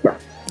stop her?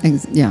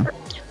 Yeah.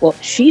 Well,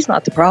 she's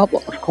not the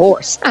problem, of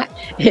course.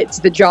 It's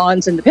the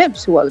Johns and the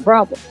pimps who are the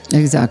problem.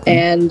 Exactly.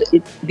 And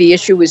the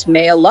issue is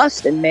male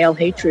lust and male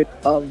hatred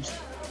of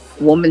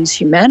woman's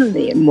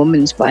humanity and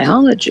woman's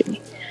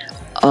biology.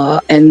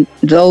 And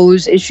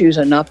those issues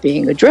are not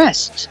being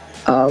addressed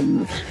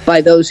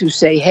by those who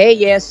say, hey,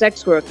 yeah,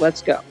 sex work,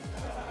 let's go.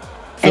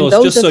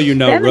 Phyllis, just so you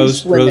know,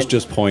 Rose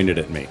just pointed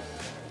at me.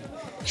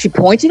 She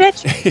pointed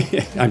at you?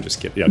 I'm just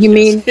kidding. You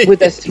mean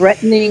with a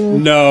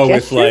threatening No,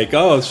 gesture? with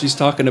like, she's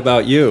talking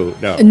about you.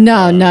 No.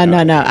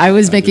 I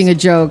was making a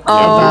joke.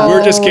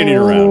 We're just kidding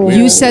around.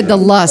 You said the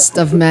lust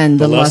of men.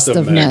 The lust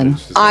of men.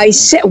 I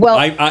said, well...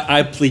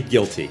 I plead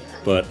guilty,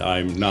 but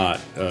I'm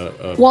not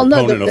a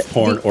proponent of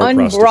porn or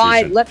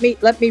prostitution. Let me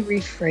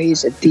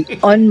rephrase it. The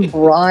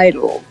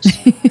unbridled,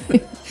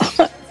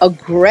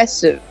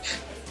 aggressive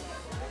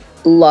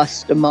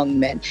lust among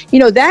men.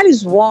 That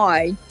is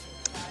why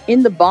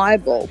in the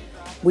Bible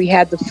we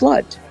had the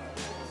flood.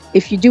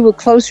 If you do a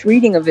close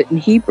reading of it in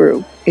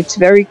Hebrew, it's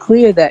very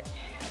clear that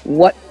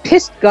what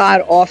pissed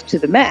God off to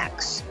the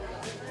max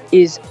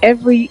is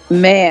every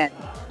man,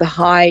 the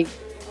hotshot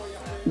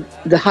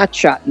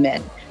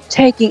men,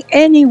 taking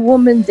any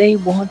woman they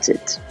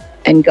wanted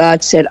And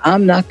God said,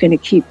 I'm not going to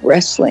keep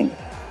wrestling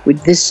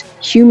with this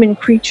human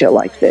creature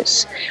like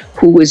this,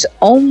 who is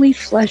only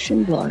flesh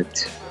and blood.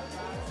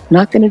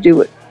 Not going to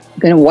do it. I'm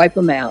going to wipe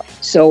them out.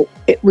 So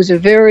it was a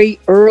very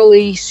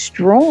early,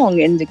 strong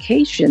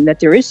indication that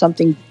there is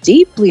something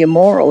deeply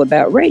immoral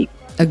about rape.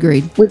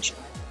 Agreed. Which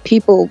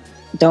people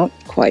don't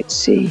quite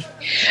see.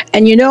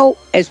 And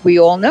as we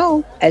all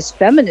know, as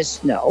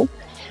feminists know,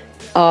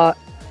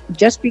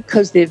 just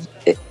because there's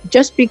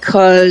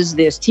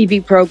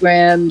TV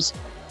programs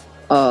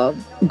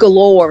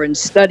galore and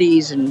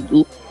studies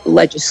and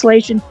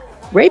legislation,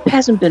 rape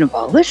hasn't been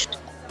abolished.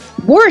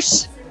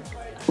 Worse,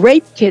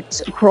 rape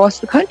kits across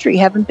the country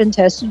haven't been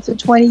tested for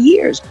 20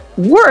 years.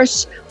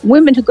 Worse,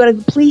 women who go to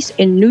the police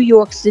in New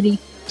York City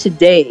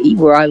today,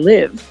 where I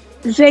live,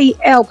 say,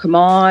 oh, come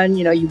on,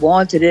 you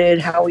wanted it.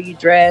 How are you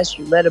dressed?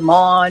 You let him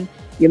on.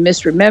 You're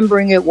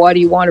misremembering it. Why do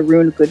you want to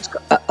ruin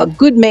a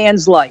good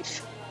man's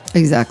life?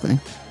 Exactly.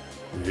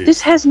 This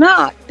has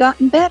not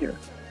gotten better.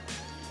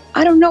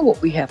 I don't know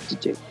what we have to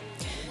do.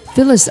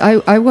 Phyllis,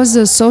 I was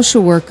a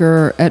social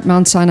worker at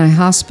Mount Sinai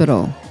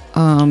Hospital,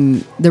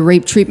 the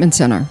Rape Treatment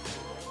Center.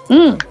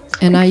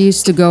 And I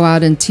used to go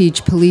out and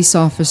teach police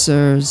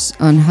officers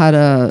on how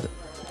to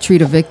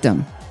treat a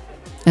victim.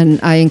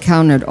 And I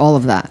encountered all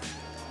of that.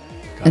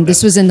 God, and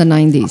this was in the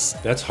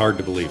 90s. That's hard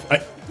to believe.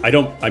 I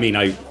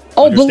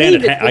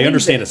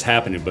understand it's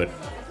happening, but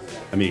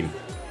I mean,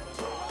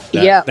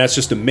 that's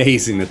just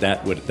amazing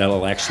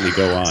that'll actually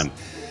go on.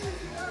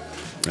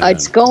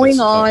 It's going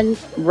on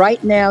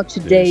right now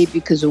today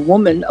because a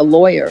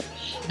lawyer,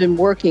 has been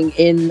working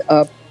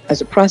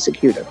as a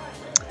prosecutor,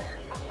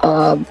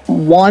 and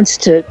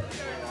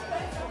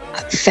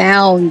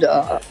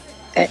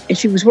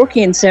she was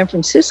working in San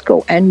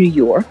Francisco and New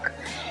York,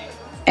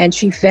 and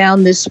she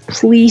found this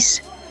police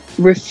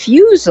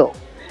refusal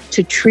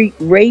to treat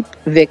rape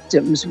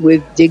victims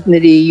with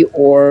dignity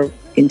or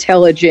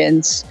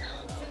intelligence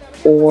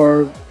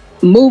or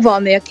move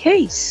on their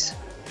case.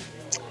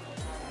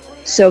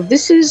 So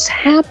this is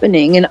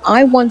happening, and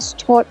I once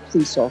taught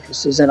police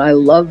officers, and I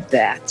loved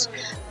that.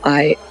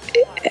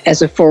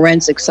 As a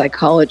forensic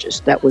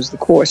psychologist, that was the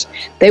course.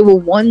 They were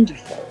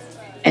wonderful.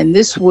 And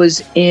this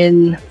was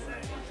in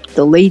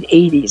the late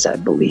 80s, I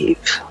believe,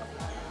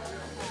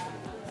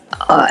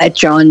 at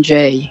John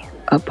Jay,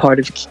 a part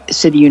of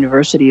City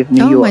University of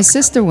New York. Oh, my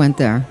sister went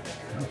there.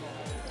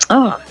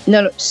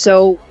 No.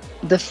 So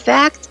the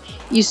fact,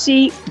 you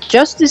see,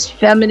 just as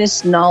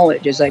feminist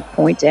knowledge, as I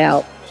point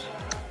out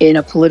in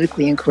A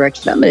Politically Incorrect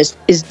Feminist,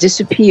 is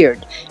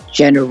disappeared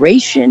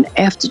generation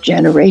after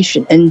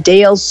generation. And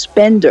Dale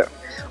Spender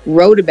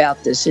wrote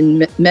about this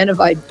in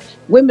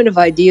Women of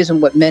Ideas and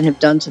What Men Have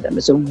Done to Them.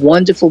 It's a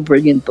wonderful,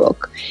 brilliant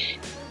book.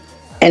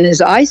 And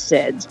as I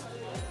said,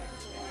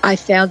 I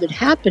found it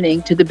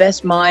happening to the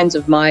best minds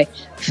of my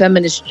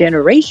feminist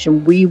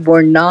generation. We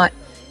were not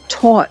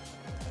taught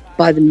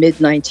by the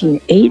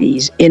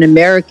mid-1980s in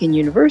American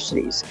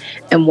universities.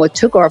 And what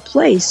took our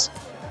place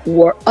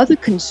were other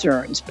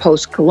concerns: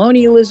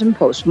 post-colonialism,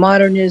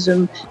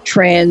 postmodernism,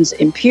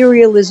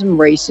 trans-imperialism,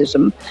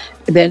 racism.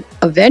 Then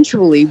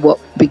eventually what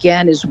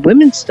began as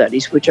women's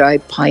studies, which I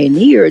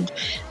pioneered,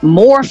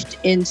 morphed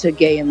into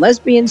gay and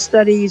lesbian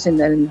studies, and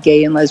then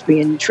gay and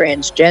lesbian,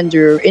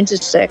 transgender,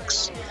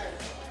 intersex,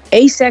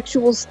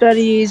 asexual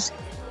studies,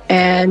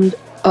 and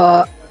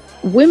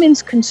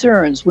women's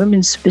concerns,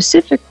 women's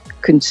specific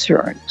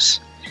concerns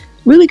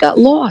really got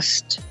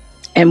lost.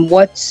 And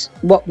what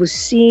was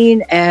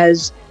seen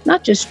as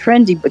not just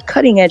trendy, but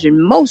cutting edge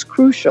and most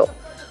crucial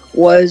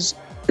was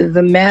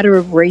the matter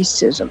of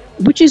racism,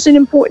 which is an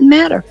important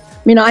matter.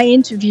 I mean, I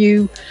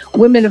interview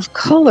women of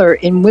color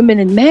in Women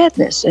in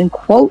Madness and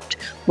quote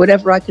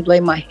whatever I could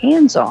lay my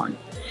hands on,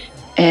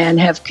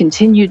 and have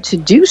continued to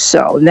do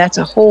so. And that's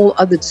a whole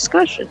other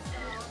discussion.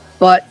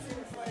 But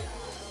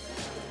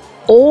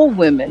all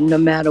women, no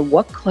matter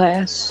what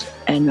class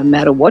and no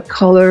matter what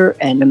color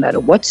and no matter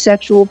what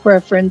sexual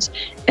preference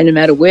and no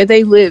matter where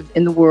they live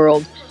in the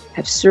world,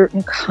 have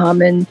certain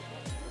common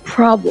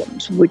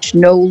problems which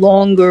no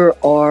longer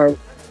are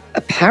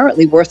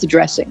apparently worth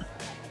addressing.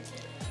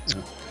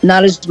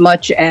 Not as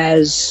much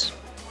as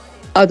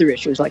other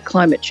issues like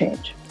climate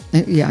change.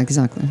 Yeah,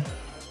 exactly.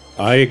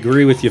 I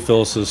agree with you,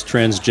 Phyllis.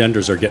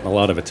 Transgenders are getting a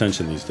lot of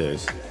attention these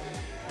days.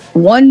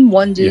 One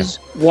wonders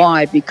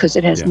why, because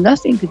it has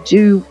nothing to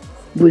do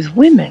with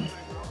women.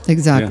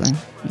 Exactly.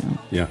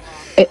 Yeah.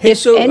 Hey,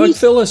 so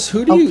Phyllis,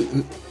 who do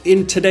you,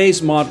 in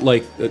today's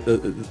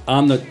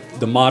on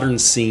the modern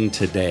scene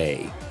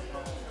today,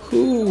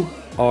 who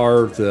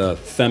are the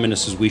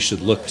feminists we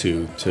should look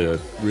to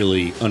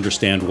really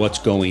understand what's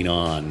going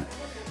on?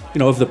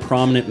 Of the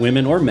prominent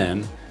women or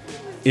men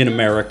in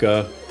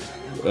America,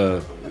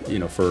 for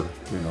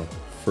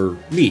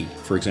me,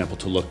 for example,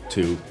 to look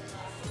to.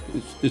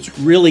 It's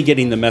really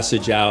getting the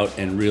message out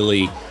and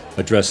really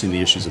addressing the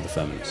issues of the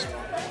feminists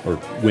or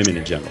women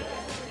in general.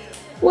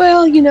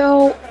 Well,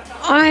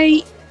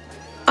 I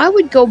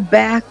would go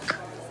back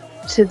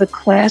to the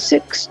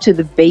classics, to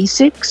the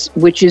basics,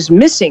 which is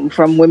missing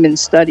from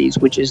women's studies,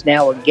 which is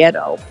now a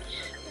ghetto.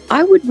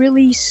 I would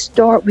really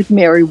start with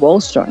Mary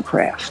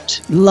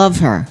Wollstonecraft. Love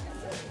her.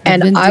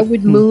 And I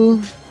would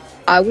move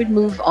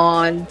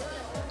on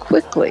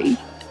quickly.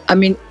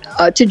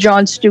 To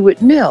John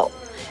Stuart Mill.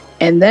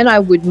 And then I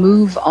would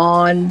move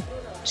on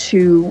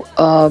to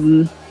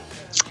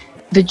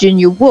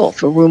Virginia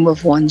Woolf, A Room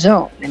of One's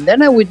Own. And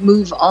then I would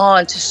move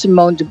on to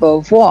Simone de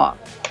Beauvoir,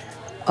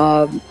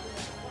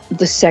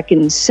 The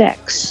Second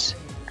Sex.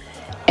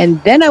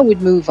 And then I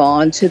would move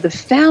on to the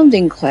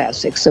founding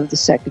classics of the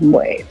second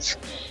wave.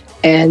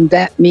 And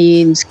that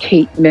means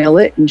Kate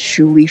Millett and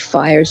Shuli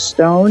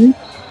Firestone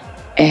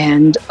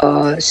and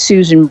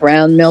Susan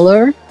Brown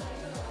Miller,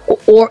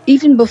 or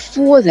even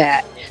before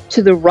that,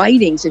 to the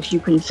writings, if you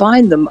can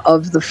find them,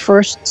 of the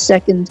first,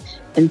 second,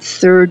 and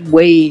third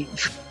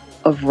wave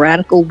of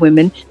radical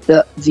women.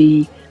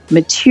 The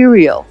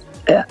material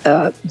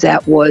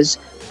that was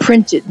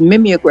printed,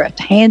 mimeographed,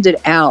 handed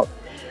out,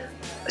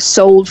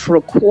 sold for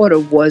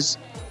 $0.25 was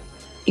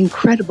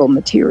incredible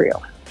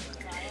material.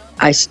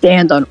 I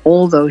stand on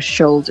all those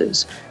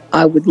shoulders.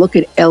 I would look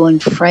at Ellen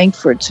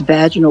Frankfurt's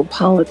Vaginal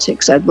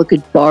Politics. I'd look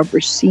at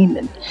Barbara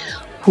Seaman,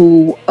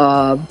 who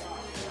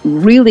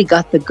really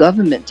got the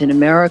government in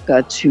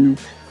America to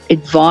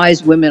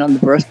advise women on the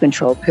birth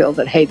control pill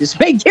that, hey, this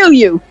may kill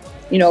you,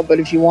 but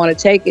if you want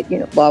to take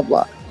it, blah,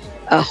 blah.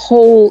 A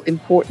whole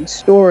important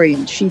story.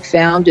 And she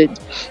founded,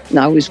 and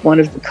I was one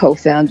of the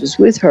co-founders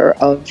with her,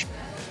 of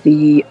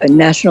the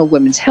National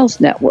Women's Health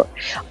Network.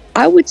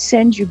 I would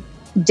send you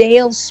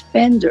Dale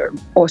Spender,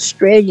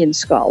 Australian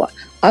scholar.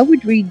 I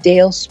would read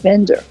Dale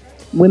Spender,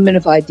 Women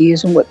of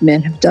Ideas and What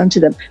Men Have Done to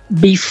Them,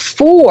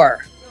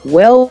 before,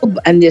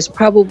 and there's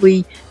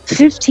probably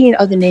 15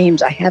 other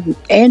names I haven't,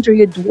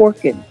 Andrea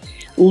Dworkin,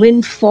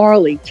 Lynn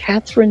Farley,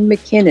 Catherine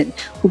McKinnon,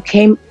 who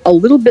came a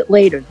little bit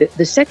later.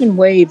 The second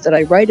wave that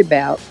I write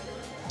about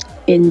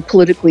in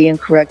Politically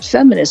Incorrect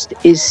Feminist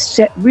is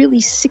set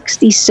really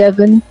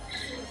 67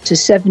 to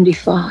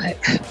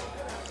 75.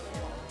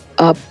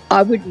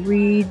 I would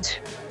read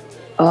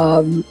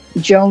Joan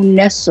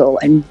Nessel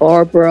and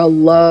Barbara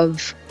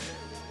Love.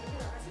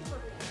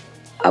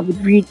 I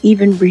would read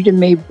even Rita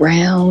Mae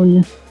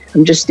Brown.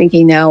 I'm just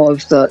thinking now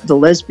of the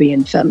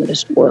lesbian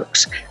feminist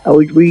works. I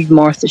would read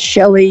Martha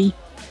Shelley.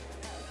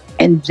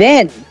 And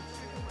then,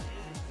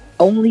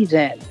 only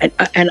then,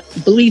 and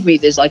believe me,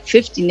 there's like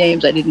 50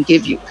 names I didn't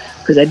give you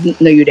because I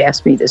didn't know you'd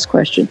ask me this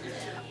question.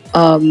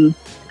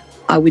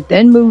 I would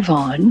then move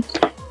on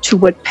to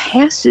what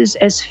passes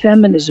as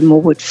feminism, or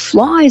what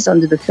flies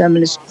under the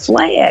feminist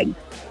flag,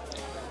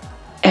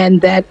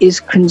 and that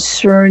is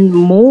concerned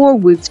more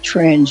with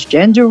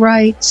transgender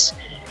rights,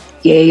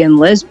 gay and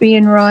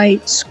lesbian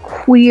rights,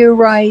 queer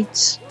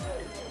rights,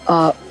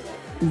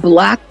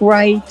 black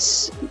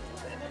rights,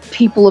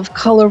 people of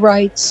color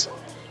rights.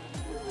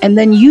 And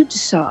then you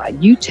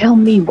decide, you tell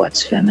me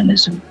what's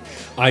feminism.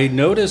 I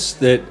noticed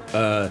that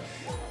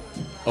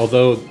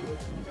although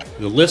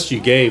the list you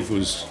gave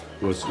was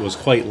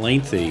quite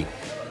lengthy,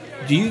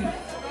 do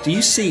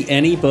you see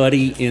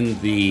anybody in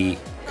the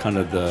kind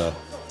of the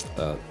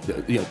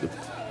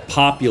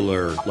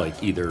popular,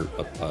 like either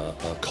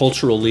a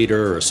cultural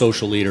leader or a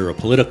social leader or a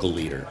political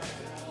leader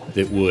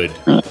that would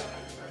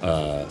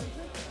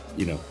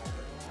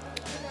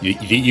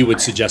you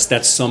would suggest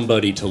that's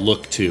somebody to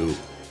look to?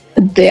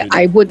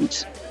 I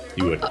wouldn't.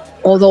 You would.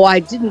 Although I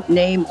didn't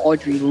name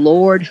Audre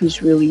Lorde,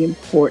 who's really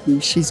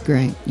important. She's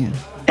great, yeah.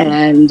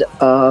 And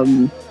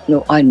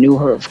I knew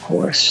her, of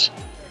course.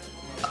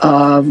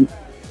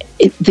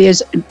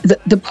 There's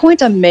the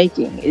point I'm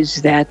making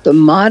is that the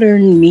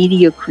modern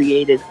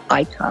media-created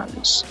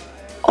icons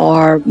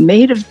are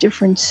made of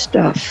different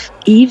stuff.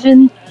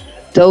 Even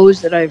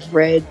those that I've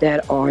read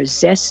that are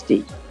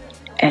zesty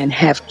and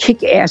have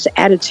kick-ass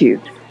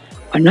attitude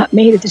are not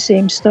made of the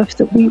same stuff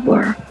that we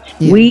were.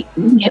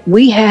 Yeah.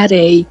 We had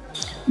a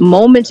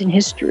moment in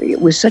history.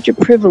 It was such a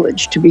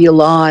privilege to be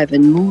alive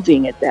and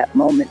moving at that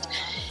moment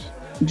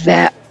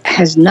that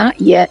has not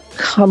yet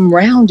come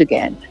round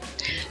again.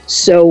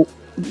 So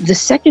the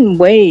second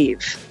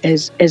wave,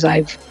 as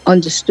I've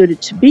understood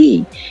it to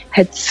be,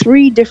 had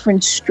three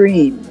different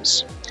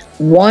streams.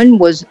 One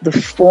was the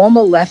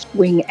former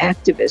left-wing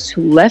activists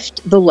who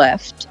left the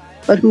left,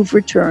 but who've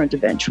returned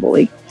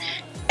eventually,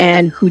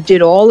 and who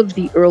did all of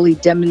the early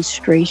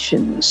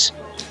demonstrations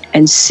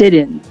and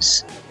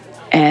sit-ins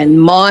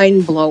and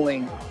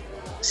mind-blowing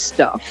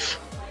stuff,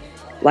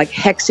 like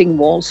hexing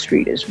Wall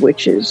Street as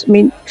witches. I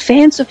mean,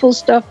 fanciful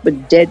stuff,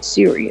 but dead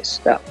serious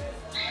stuff.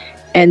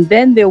 And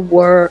then there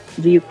were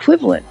the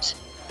equivalent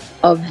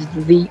of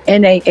the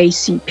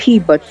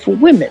NAACP, but for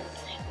women.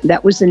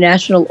 That was the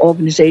National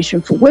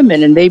Organization for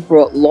Women, and they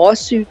brought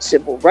lawsuits,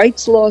 civil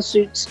rights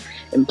lawsuits,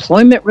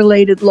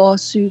 employment-related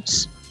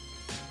lawsuits,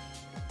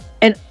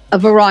 and a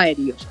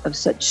variety of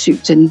such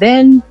suits. And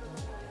then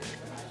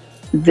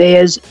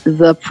there's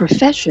the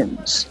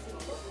professions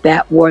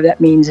that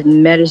means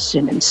in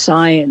medicine and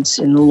science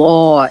and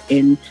law,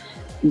 in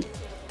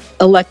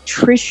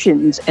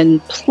electricians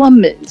and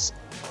plumbers.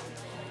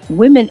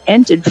 Women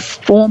entered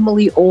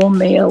formerly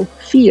all-male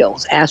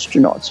fields,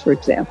 astronauts, for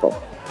example,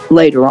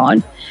 later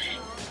on.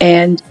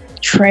 And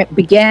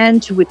began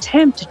to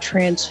attempt to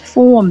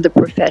transform the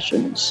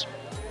professions.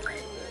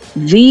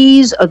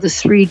 These are the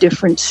three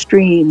different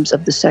streams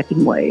of the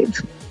second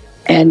wave.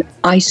 And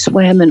I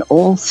swam in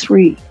all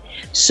three.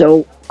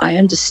 So I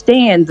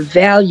understand the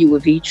value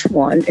of each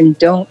one and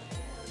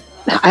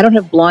I don't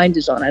have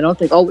blinders on. I don't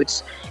think,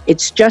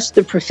 it's just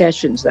the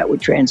professions that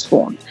would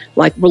transform,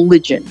 like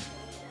religion.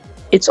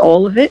 It's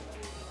all of it.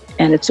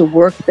 And it's a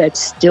work that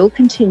still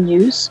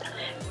continues.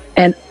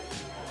 And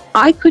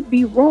I could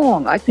be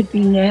wrong. I could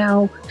be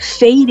now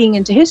fading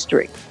into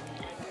history.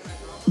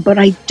 But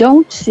I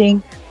don't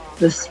think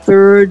the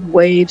third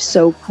wave,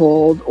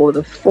 so-called, or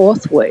the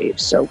fourth wave,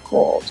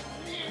 so-called,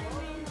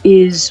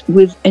 is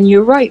with, and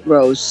you're right,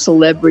 Rose,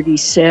 celebrity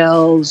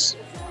sells,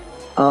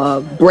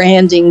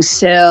 branding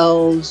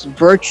sells,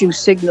 virtue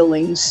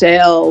signaling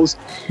sells.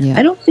 Yeah.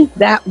 I don't think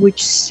that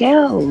which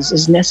sells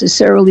is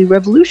necessarily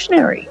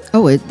revolutionary.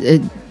 Oh,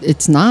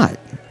 it's not.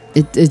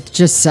 It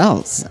just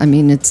sells. I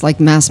mean, it's like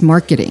mass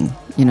marketing.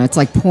 You know, it's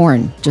like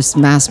porn, just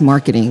mass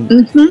marketing.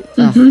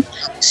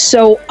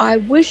 So I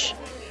wish,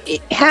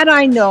 had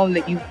I known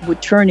that you were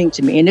turning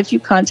to me, and if you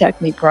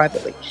contact me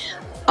privately,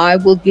 I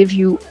will give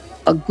you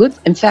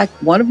in fact,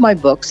 one of my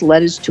books,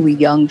 Letters to a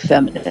Young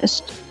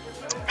Feminist,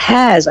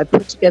 I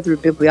put together a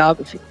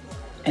bibliography,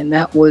 and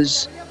that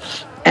was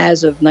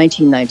as of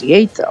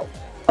 1998, though,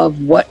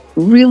 of what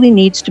really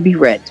needs to be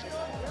read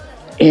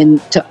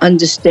to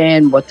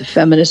understand what the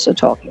feminists are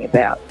talking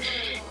about.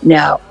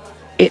 Now,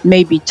 it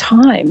may be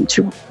time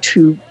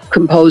to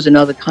compose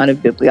another kind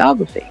of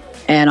bibliography.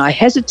 And I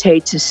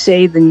hesitate to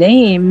say the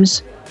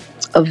names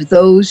of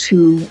those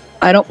who,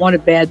 I don't want to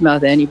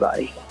badmouth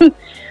anybody.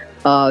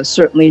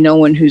 Certainly no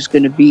one who's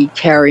going to be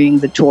carrying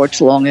the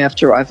torch long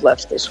after I've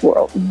left this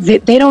world.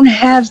 They don't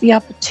have the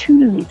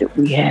opportunity that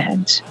we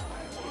had.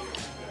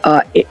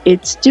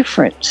 It's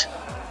different.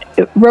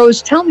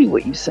 Rose, tell me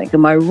what you think.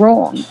 Am I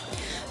wrong?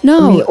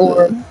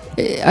 No,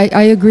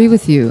 I agree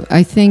with you.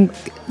 I think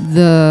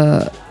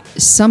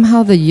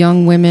somehow the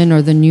young women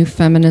or the new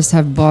feminists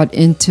have bought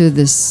into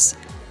this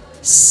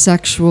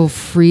sexual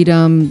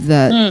freedom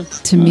that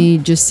to me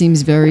just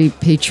seems very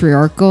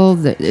patriarchal,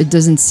 that it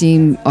doesn't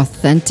seem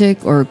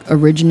authentic or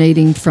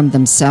originating from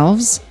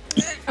themselves.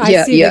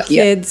 I see the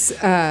kids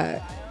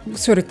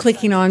sort of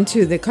clicking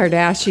onto the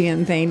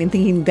Kardashian thing and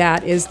thinking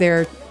that is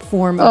their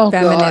form of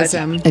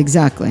feminism. God.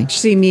 Exactly.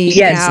 See me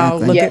now,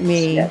 look at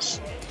me.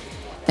 Yes.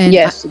 And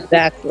yes,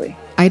 exactly.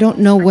 I don't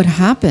know what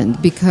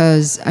happened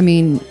because, I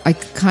mean, I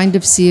kind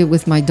of see it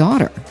with my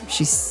daughter.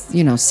 She's,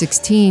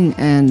 16,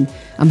 and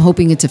I'm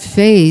hoping it's a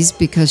phase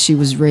because she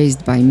was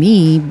raised by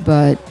me.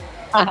 But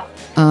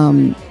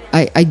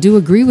I do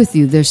agree with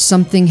you. There's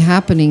something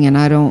happening and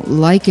I don't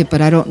like it,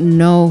 but I don't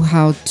know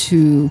how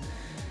to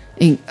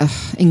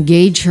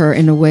engage her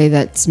in a way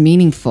that's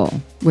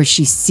meaningful, where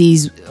she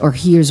sees or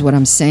hears what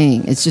I'm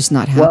saying. It's just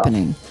not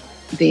happening.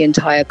 The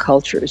entire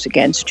culture is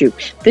against you.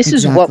 This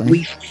is what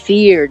we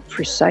feared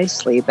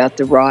precisely about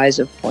the rise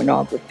of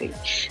pornography,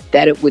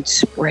 that it would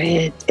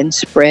spread, and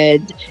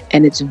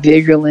it's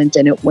virulent,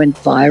 and it went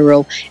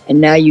viral.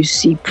 And now you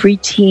see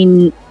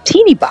preteen,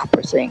 teeny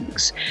bopper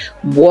things,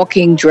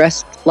 walking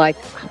dressed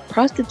like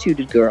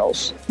prostituted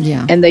girls.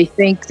 Yeah. And they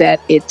think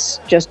that it's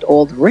just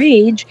all the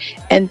rage.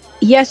 And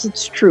yes,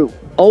 it's true.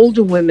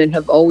 Older women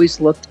have always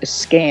looked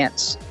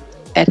askance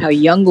at how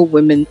younger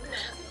women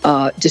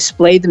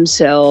display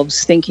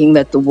themselves, thinking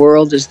that the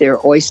world is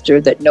their oyster,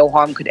 that no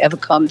harm could ever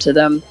come to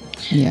them.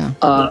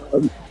 Yeah.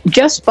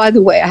 Just by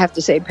the way, I have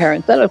to say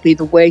parenthetically,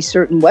 the way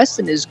certain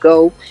Westerners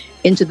go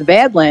into the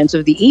Badlands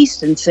of the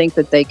East and think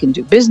that they can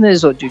do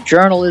business or do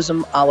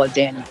journalism a la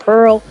Danny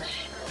Pearl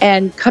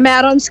and come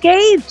out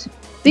unscathed.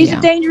 These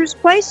are dangerous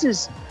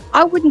places.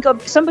 I wouldn't go.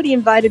 Somebody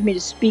invited me to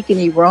speak in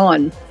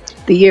Iran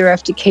the year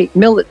after Kate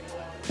Millett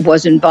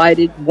was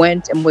invited,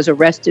 went, and was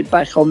arrested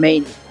by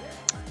Khomeini.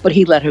 But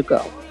he let her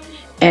go.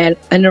 And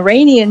an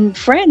Iranian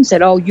friend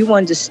said, "Oh, you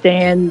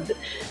understand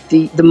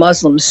the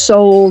Muslim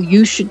soul.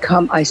 You should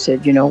come." I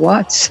said, "You know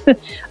what?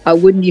 I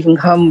wouldn't even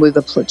come with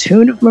a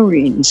platoon of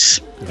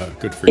Marines.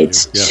 Good for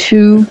It's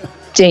too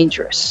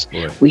dangerous.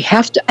 Boy. We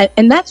have to."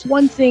 And that's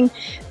one thing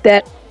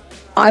that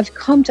I've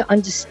come to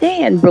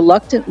understand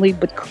reluctantly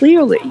but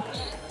clearly,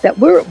 that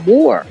we're at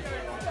war.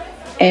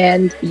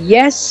 And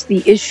yes,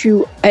 the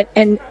issue,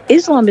 and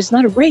Islam is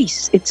not a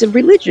race, it's a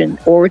religion,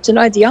 or it's an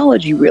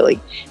ideology, really.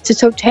 It's a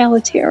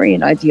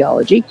totalitarian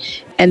ideology.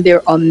 And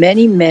there are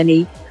many,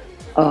 many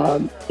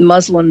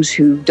Muslims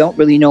who don't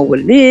really know what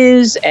it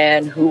is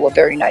and who are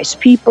very nice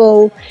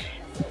people.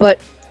 But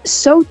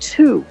so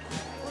too,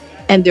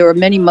 and there are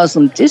many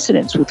Muslim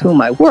dissidents with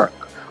whom I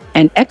work,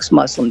 and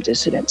ex-Muslim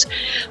dissidents.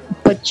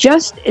 But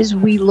just as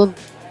we look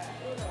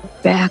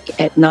back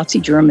at Nazi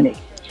Germany,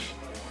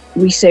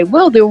 we say,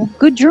 well, there were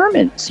good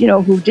Germans,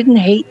 who didn't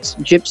hate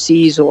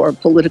gypsies or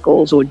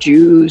politicals or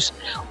Jews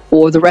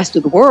or the rest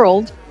of the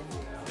world,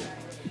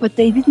 but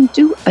they didn't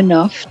do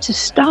enough to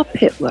stop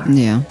Hitler.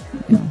 Yeah.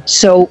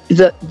 So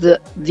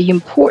the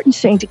important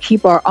thing to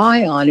keep our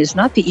eye on is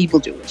not the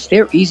evildoers.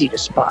 They're easy to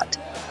spot.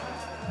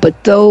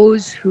 But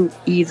those who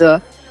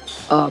either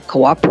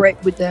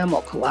cooperate with them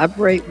or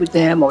collaborate with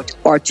them, or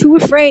are too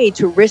afraid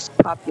to risk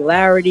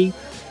popularity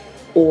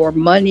or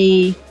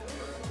money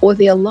or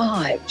their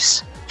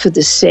lives for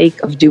the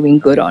sake of doing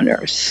good on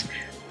earth.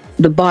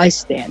 The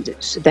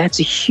bystanders, that's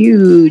a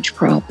huge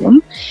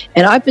problem.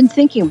 And I've been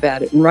thinking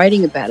about it and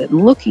writing about it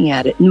and looking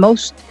at it, and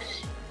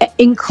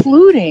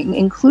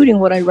including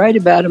what I write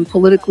about in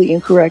Politically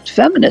Incorrect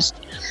Feminist,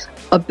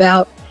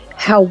 about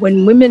how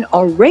when women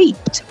are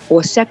raped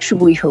or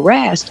sexually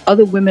harassed,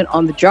 other women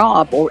on the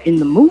job or in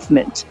the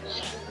movement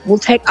will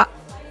take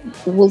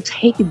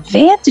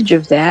advantage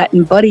of that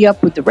and buddy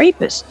up with the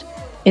rapist,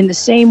 in the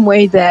same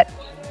way that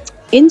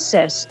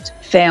incest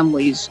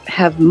families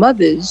have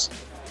mothers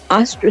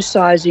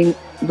ostracizing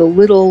the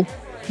little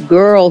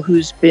girl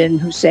who's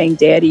saying,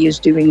 "Daddy is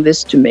doing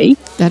this to me."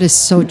 That is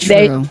so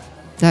true.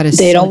 That is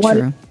so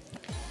true.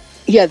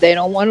 Yeah, they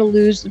don't want to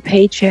lose the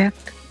paycheck.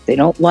 They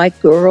don't like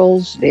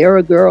girls. They're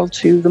a girl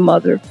too, the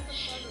mother.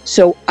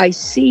 So I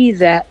see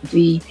that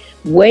the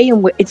way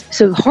in which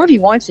so Harvey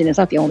Weinstein is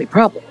not the only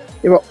problem.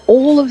 There are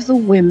all of the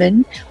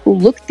women who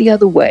looked the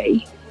other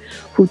way,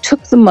 who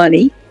took the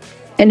money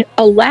and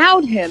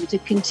allowed him to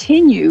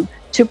continue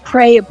to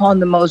prey upon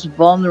the most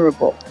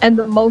vulnerable and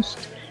the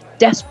most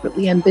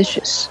desperately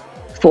ambitious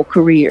for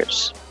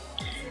careers.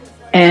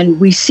 And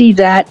we see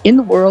that in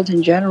the world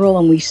in general,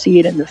 and we see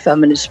it in the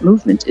feminist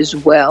movement as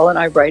well, and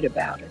I write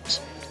about it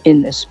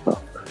in this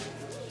book.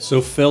 So,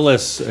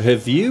 Phyllis,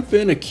 have you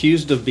been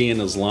accused of being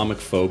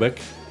Islamophobic?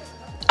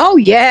 Oh,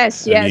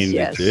 yes.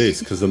 Geez,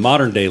 because the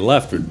modern day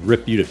left would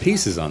rip you to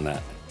pieces on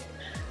that.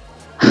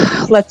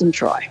 Let them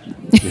try.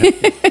 Yeah.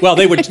 Well,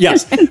 they would,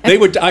 yes. They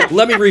would.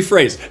 Let me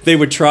rephrase. They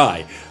would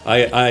try.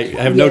 I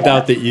have no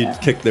doubt that you'd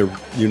kick their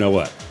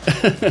you-know-what.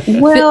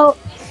 Well,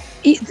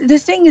 the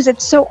thing is,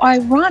 it's so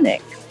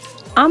ironic.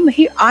 I'm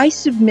here. I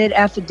submit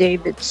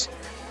affidavits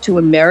to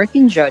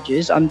American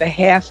judges on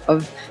behalf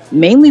of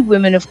mainly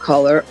women of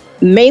color,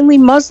 mainly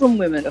Muslim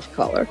women of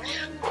color,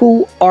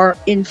 who are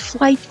in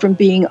flight from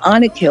being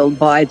honor-killed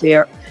by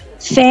their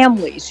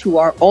families who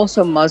are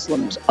also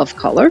Muslims of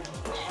color.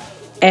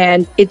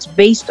 And it's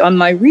based on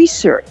my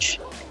research.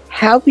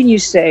 How can you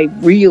say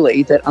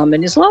really that I'm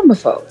an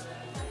Islamophobe?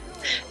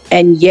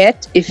 And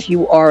yet, if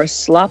you are a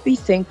sloppy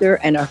thinker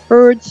and a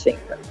herd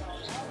thinker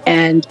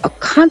and a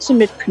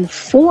consummate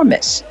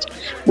conformist,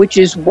 which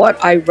is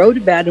what I wrote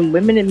about in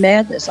Women in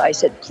Madness, I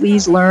said,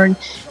 please learn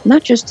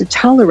not just to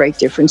tolerate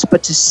difference,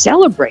 but to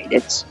celebrate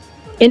it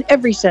in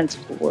every sense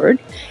of the word.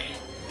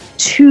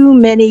 Too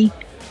many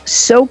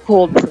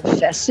so-called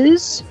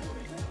professors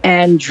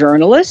and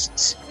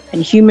journalists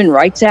and human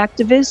rights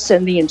activists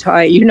and the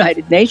entire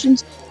United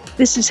Nations,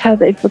 this is how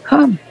they've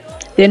become.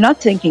 They're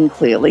not thinking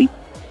clearly.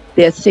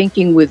 They're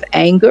thinking with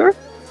anger,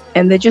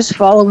 and they're just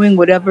following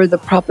whatever the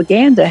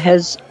propaganda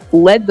has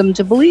led them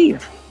to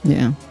believe.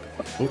 Yeah.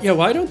 Well, yeah,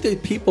 why don't the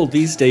people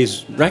these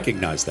days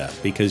recognize that?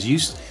 Because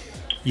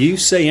you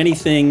say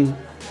anything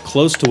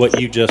close to what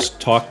you just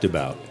talked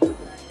about,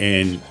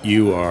 and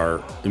you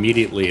are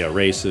immediately a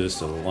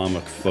racist, a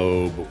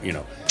Islamophobe, you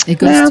know. It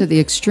goes to the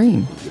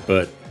extreme.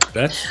 But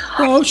that's...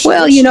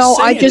 Well, you know,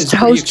 I just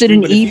hosted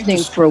an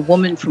evening for a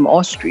woman from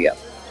Austria,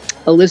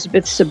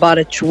 Elizabeth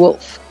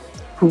Sabatic-Wolf,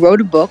 who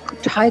wrote a book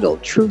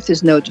titled Truth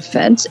is No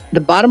Defense.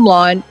 The bottom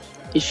line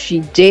is she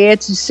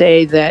dared to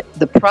say that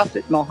the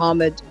Prophet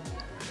Muhammad,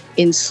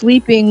 in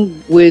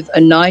sleeping with a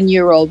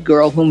 9-year-old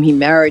girl whom he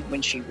married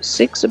when she was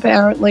 6,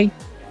 apparently,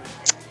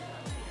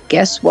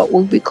 guess what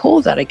would we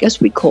call that? I guess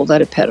we call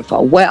that a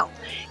pedophile. Well,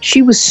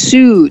 she was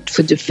sued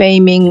for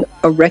defaming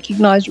a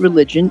recognized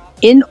religion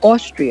in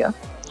Austria,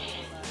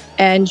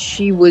 and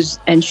she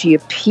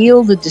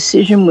appealed the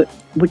decision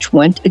which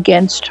went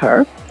against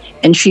her,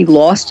 and she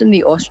lost in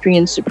the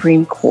Austrian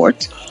Supreme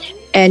Court,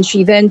 and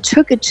she then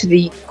took it to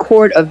the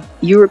Court of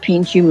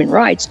European Human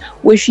Rights,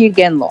 where she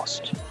again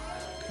lost.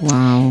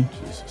 Wow.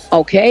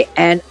 Okay,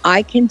 and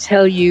I can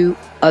tell you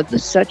of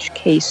such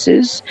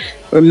cases.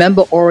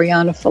 Remember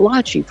Oriana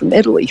Fallaci from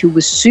Italy, who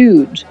was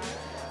sued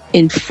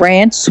in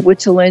France,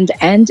 Switzerland,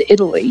 and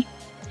Italy.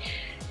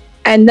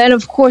 And then,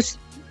 of course,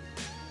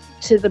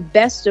 to the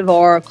best of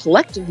our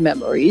collective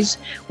memories,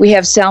 we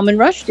have Salman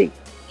Rushdie.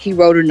 He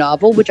wrote a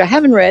novel, which I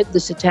haven't read, The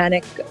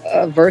Satanic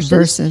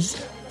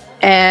Verses.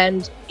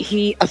 And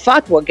a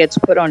fatwa gets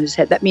put on his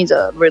head. That means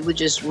a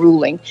religious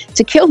ruling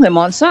to kill him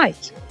on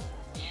sight.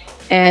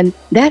 And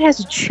that has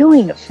a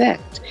chilling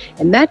effect.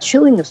 And that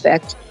chilling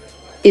effect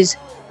is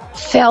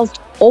felt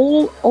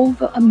all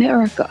over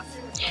America.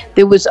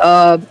 There was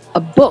a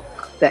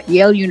book that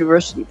Yale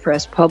University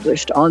Press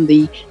published on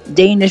the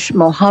Danish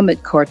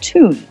Mohammed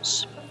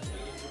cartoons,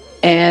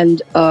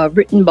 and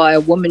written by a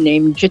woman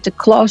named Jette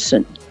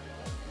Clausen.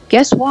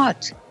 Guess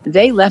what?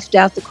 They left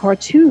out the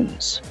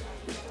cartoons.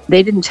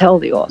 They didn't tell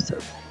the author.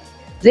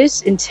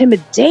 This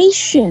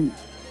intimidation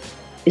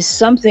is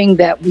something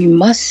that we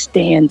must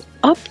stand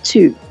up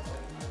to.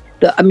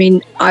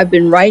 I've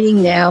been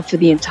writing now for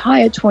the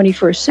entire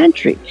 21st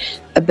century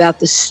about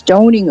the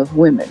stoning of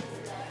women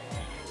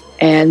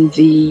and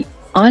the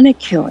honor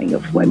killing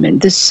of women.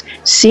 This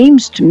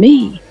seems to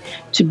me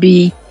to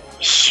be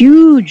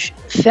huge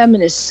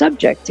feminist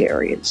subject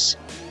areas.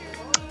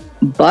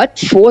 But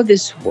for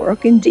this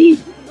work,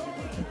 indeed,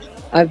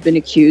 I've been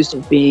accused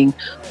of being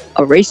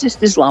a racist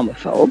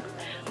Islamophobe.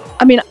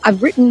 I mean,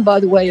 I've written, by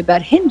the way,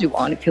 about Hindu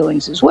honor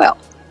killings as well.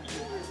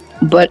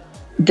 But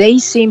they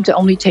seem to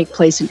only take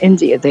place in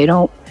India. They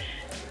don't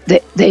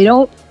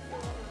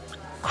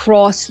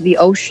cross the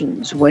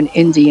oceans when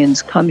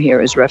Indians come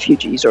here as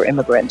refugees or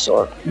immigrants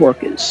or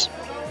workers.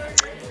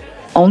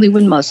 Only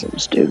when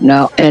Muslims do.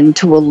 Now, and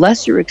to a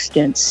lesser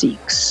extent,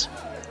 Sikhs.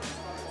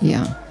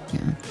 Yeah.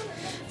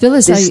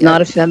 Phyllis, This is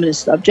not a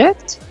feminist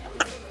subject?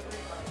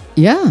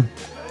 Yeah.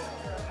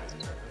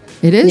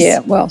 It is. Yeah,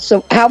 well,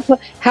 so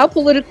how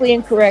politically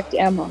incorrect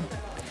am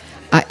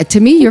I? To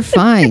me, you're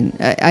fine.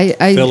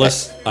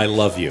 Phyllis, I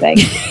love you. Thank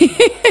you.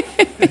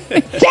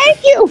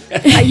 Thank you.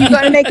 Are you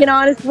going to make an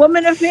honest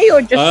woman of me,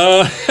 or just?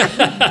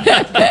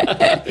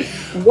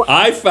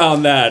 I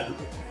found that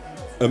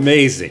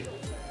amazing.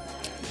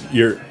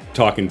 You're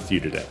talking to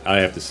you today. I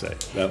have to say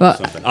that was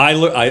something.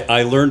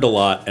 I learned a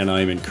lot, and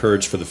I'm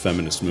encouraged for the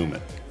feminist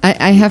movement.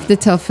 I have to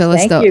tell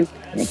Phyllis, Thank you.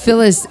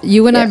 Phyllis,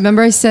 you and I,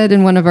 remember I said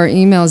in one of our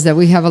emails that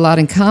we have a lot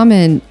in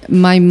common.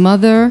 My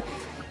mother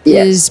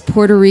is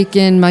Puerto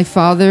Rican. My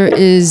father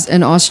is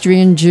an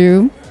Austrian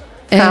Jew.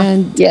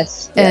 And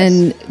yes.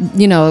 And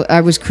you know,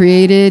 I was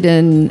created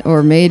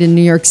or made in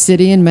New York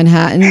City in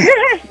Manhattan,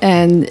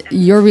 and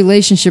your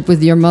relationship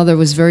with your mother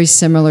was very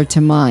similar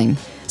to mine.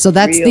 So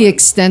that's the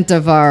extent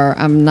of our.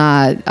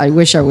 I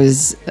wish I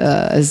was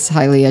as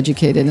highly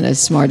educated and as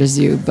smart as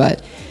you,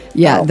 but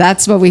yeah,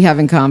 that's what we have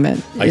in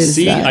common. I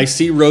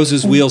see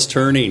Rose's wheels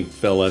turning,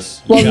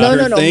 Phyllis. Well,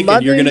 no.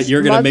 Thinking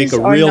you're gonna make a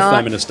real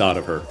feminist out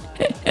of her.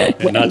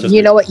 And not just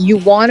know what? You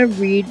want to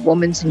read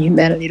Woman's and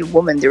Humanity to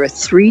Woman. There are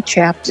 3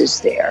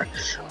 chapters there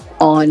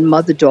on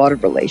mother-daughter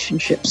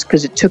relationships,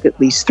 because it took at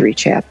least 3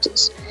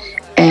 chapters.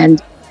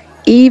 And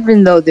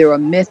even though there are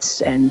myths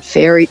and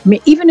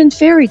even in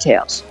fairy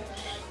tales,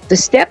 the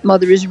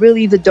stepmother is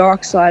really the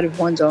dark side of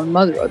one's own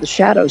mother, or the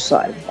shadow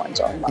side of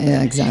one's own mother.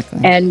 Yeah, exactly.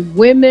 And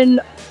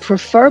women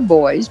prefer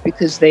boys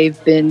because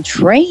they've been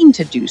trained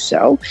to do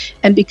so,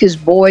 and because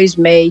boys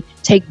may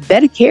take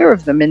better care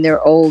of them in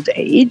their old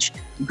age.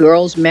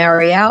 Girls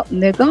marry out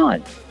and they're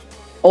gone.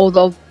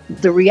 Although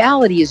the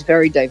reality is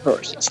very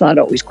diverse. It's not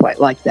always quite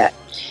like that.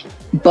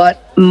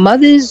 But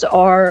mothers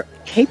are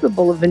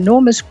capable of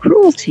enormous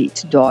cruelty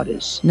to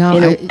daughters.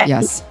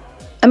 Yes.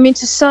 I mean,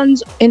 to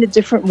sons in a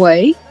different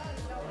way.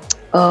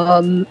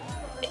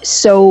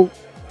 So,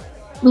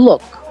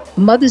 look,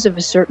 mothers of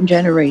a certain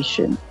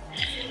generation,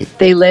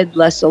 they led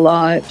lesser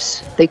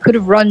lives. They could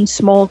have run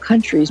small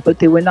countries, but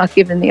they were not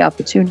given the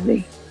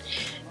opportunity.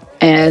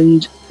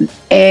 And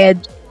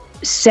add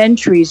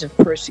centuries of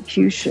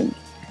persecution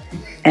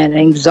and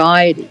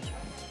anxiety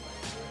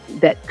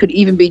that could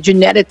even be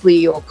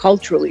genetically or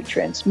culturally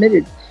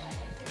transmitted.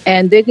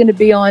 And they're going to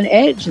be on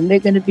edge, and they're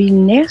going to be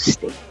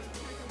nasty.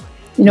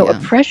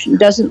 Oppression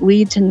doesn't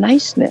lead to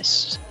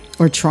niceness.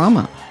 Or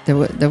trauma.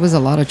 There was a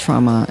lot of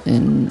trauma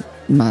in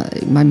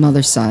my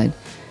mother's side.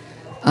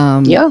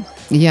 Yeah.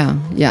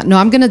 No,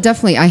 I'm going to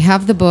definitely, I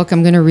have the book.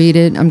 I'm going to read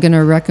it. I'm going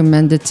to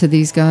recommend it to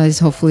these guys.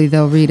 Hopefully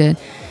they'll read it.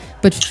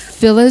 But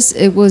Phyllis,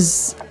 it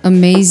was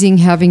amazing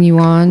having you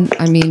on.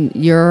 I mean,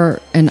 you're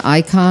an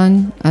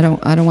icon. I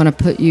don't want to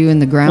put you in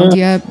the ground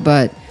yet,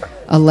 but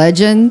a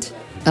legend.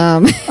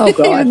 Oh God!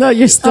 Even though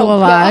you're still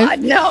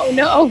alive. God,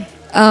 no.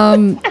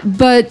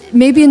 But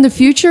maybe in the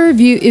future,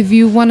 if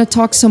you want to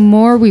talk some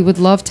more, we would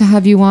love to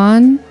have you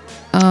on.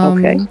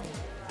 Okay.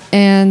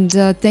 And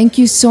thank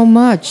you so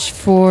much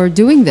for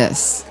doing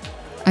this.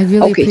 I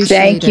really appreciate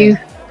thank you.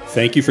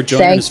 Thank you for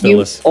joining us,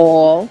 Phyllis. Thank you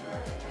all.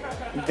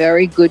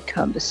 Very good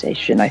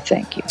conversation. I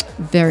thank you.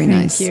 Very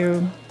nice. Thank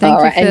you.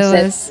 Thank you,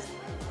 Phyllis.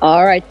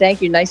 All right.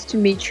 Thank you. Nice to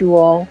meet you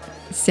all.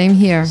 Same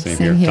here.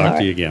 Same here. Talk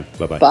to you again.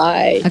 Bye-bye.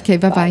 Bye. Okay,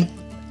 bye-bye.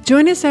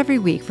 Join us every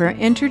week for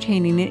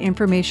entertaining and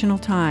informational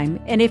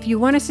time. And if you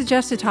want to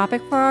suggest a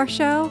topic for our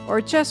show or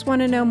just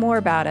want to know more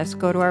about us,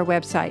 go to our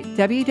website,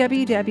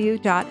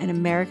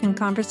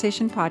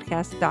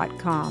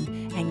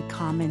 www.anamericanconversationpodcast.com, and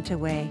comment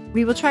away.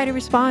 We will try to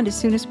respond as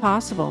soon as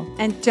possible.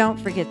 And don't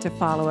forget to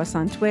follow us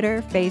on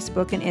Twitter,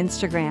 Facebook, and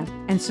Instagram,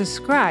 and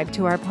subscribe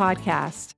to our podcast.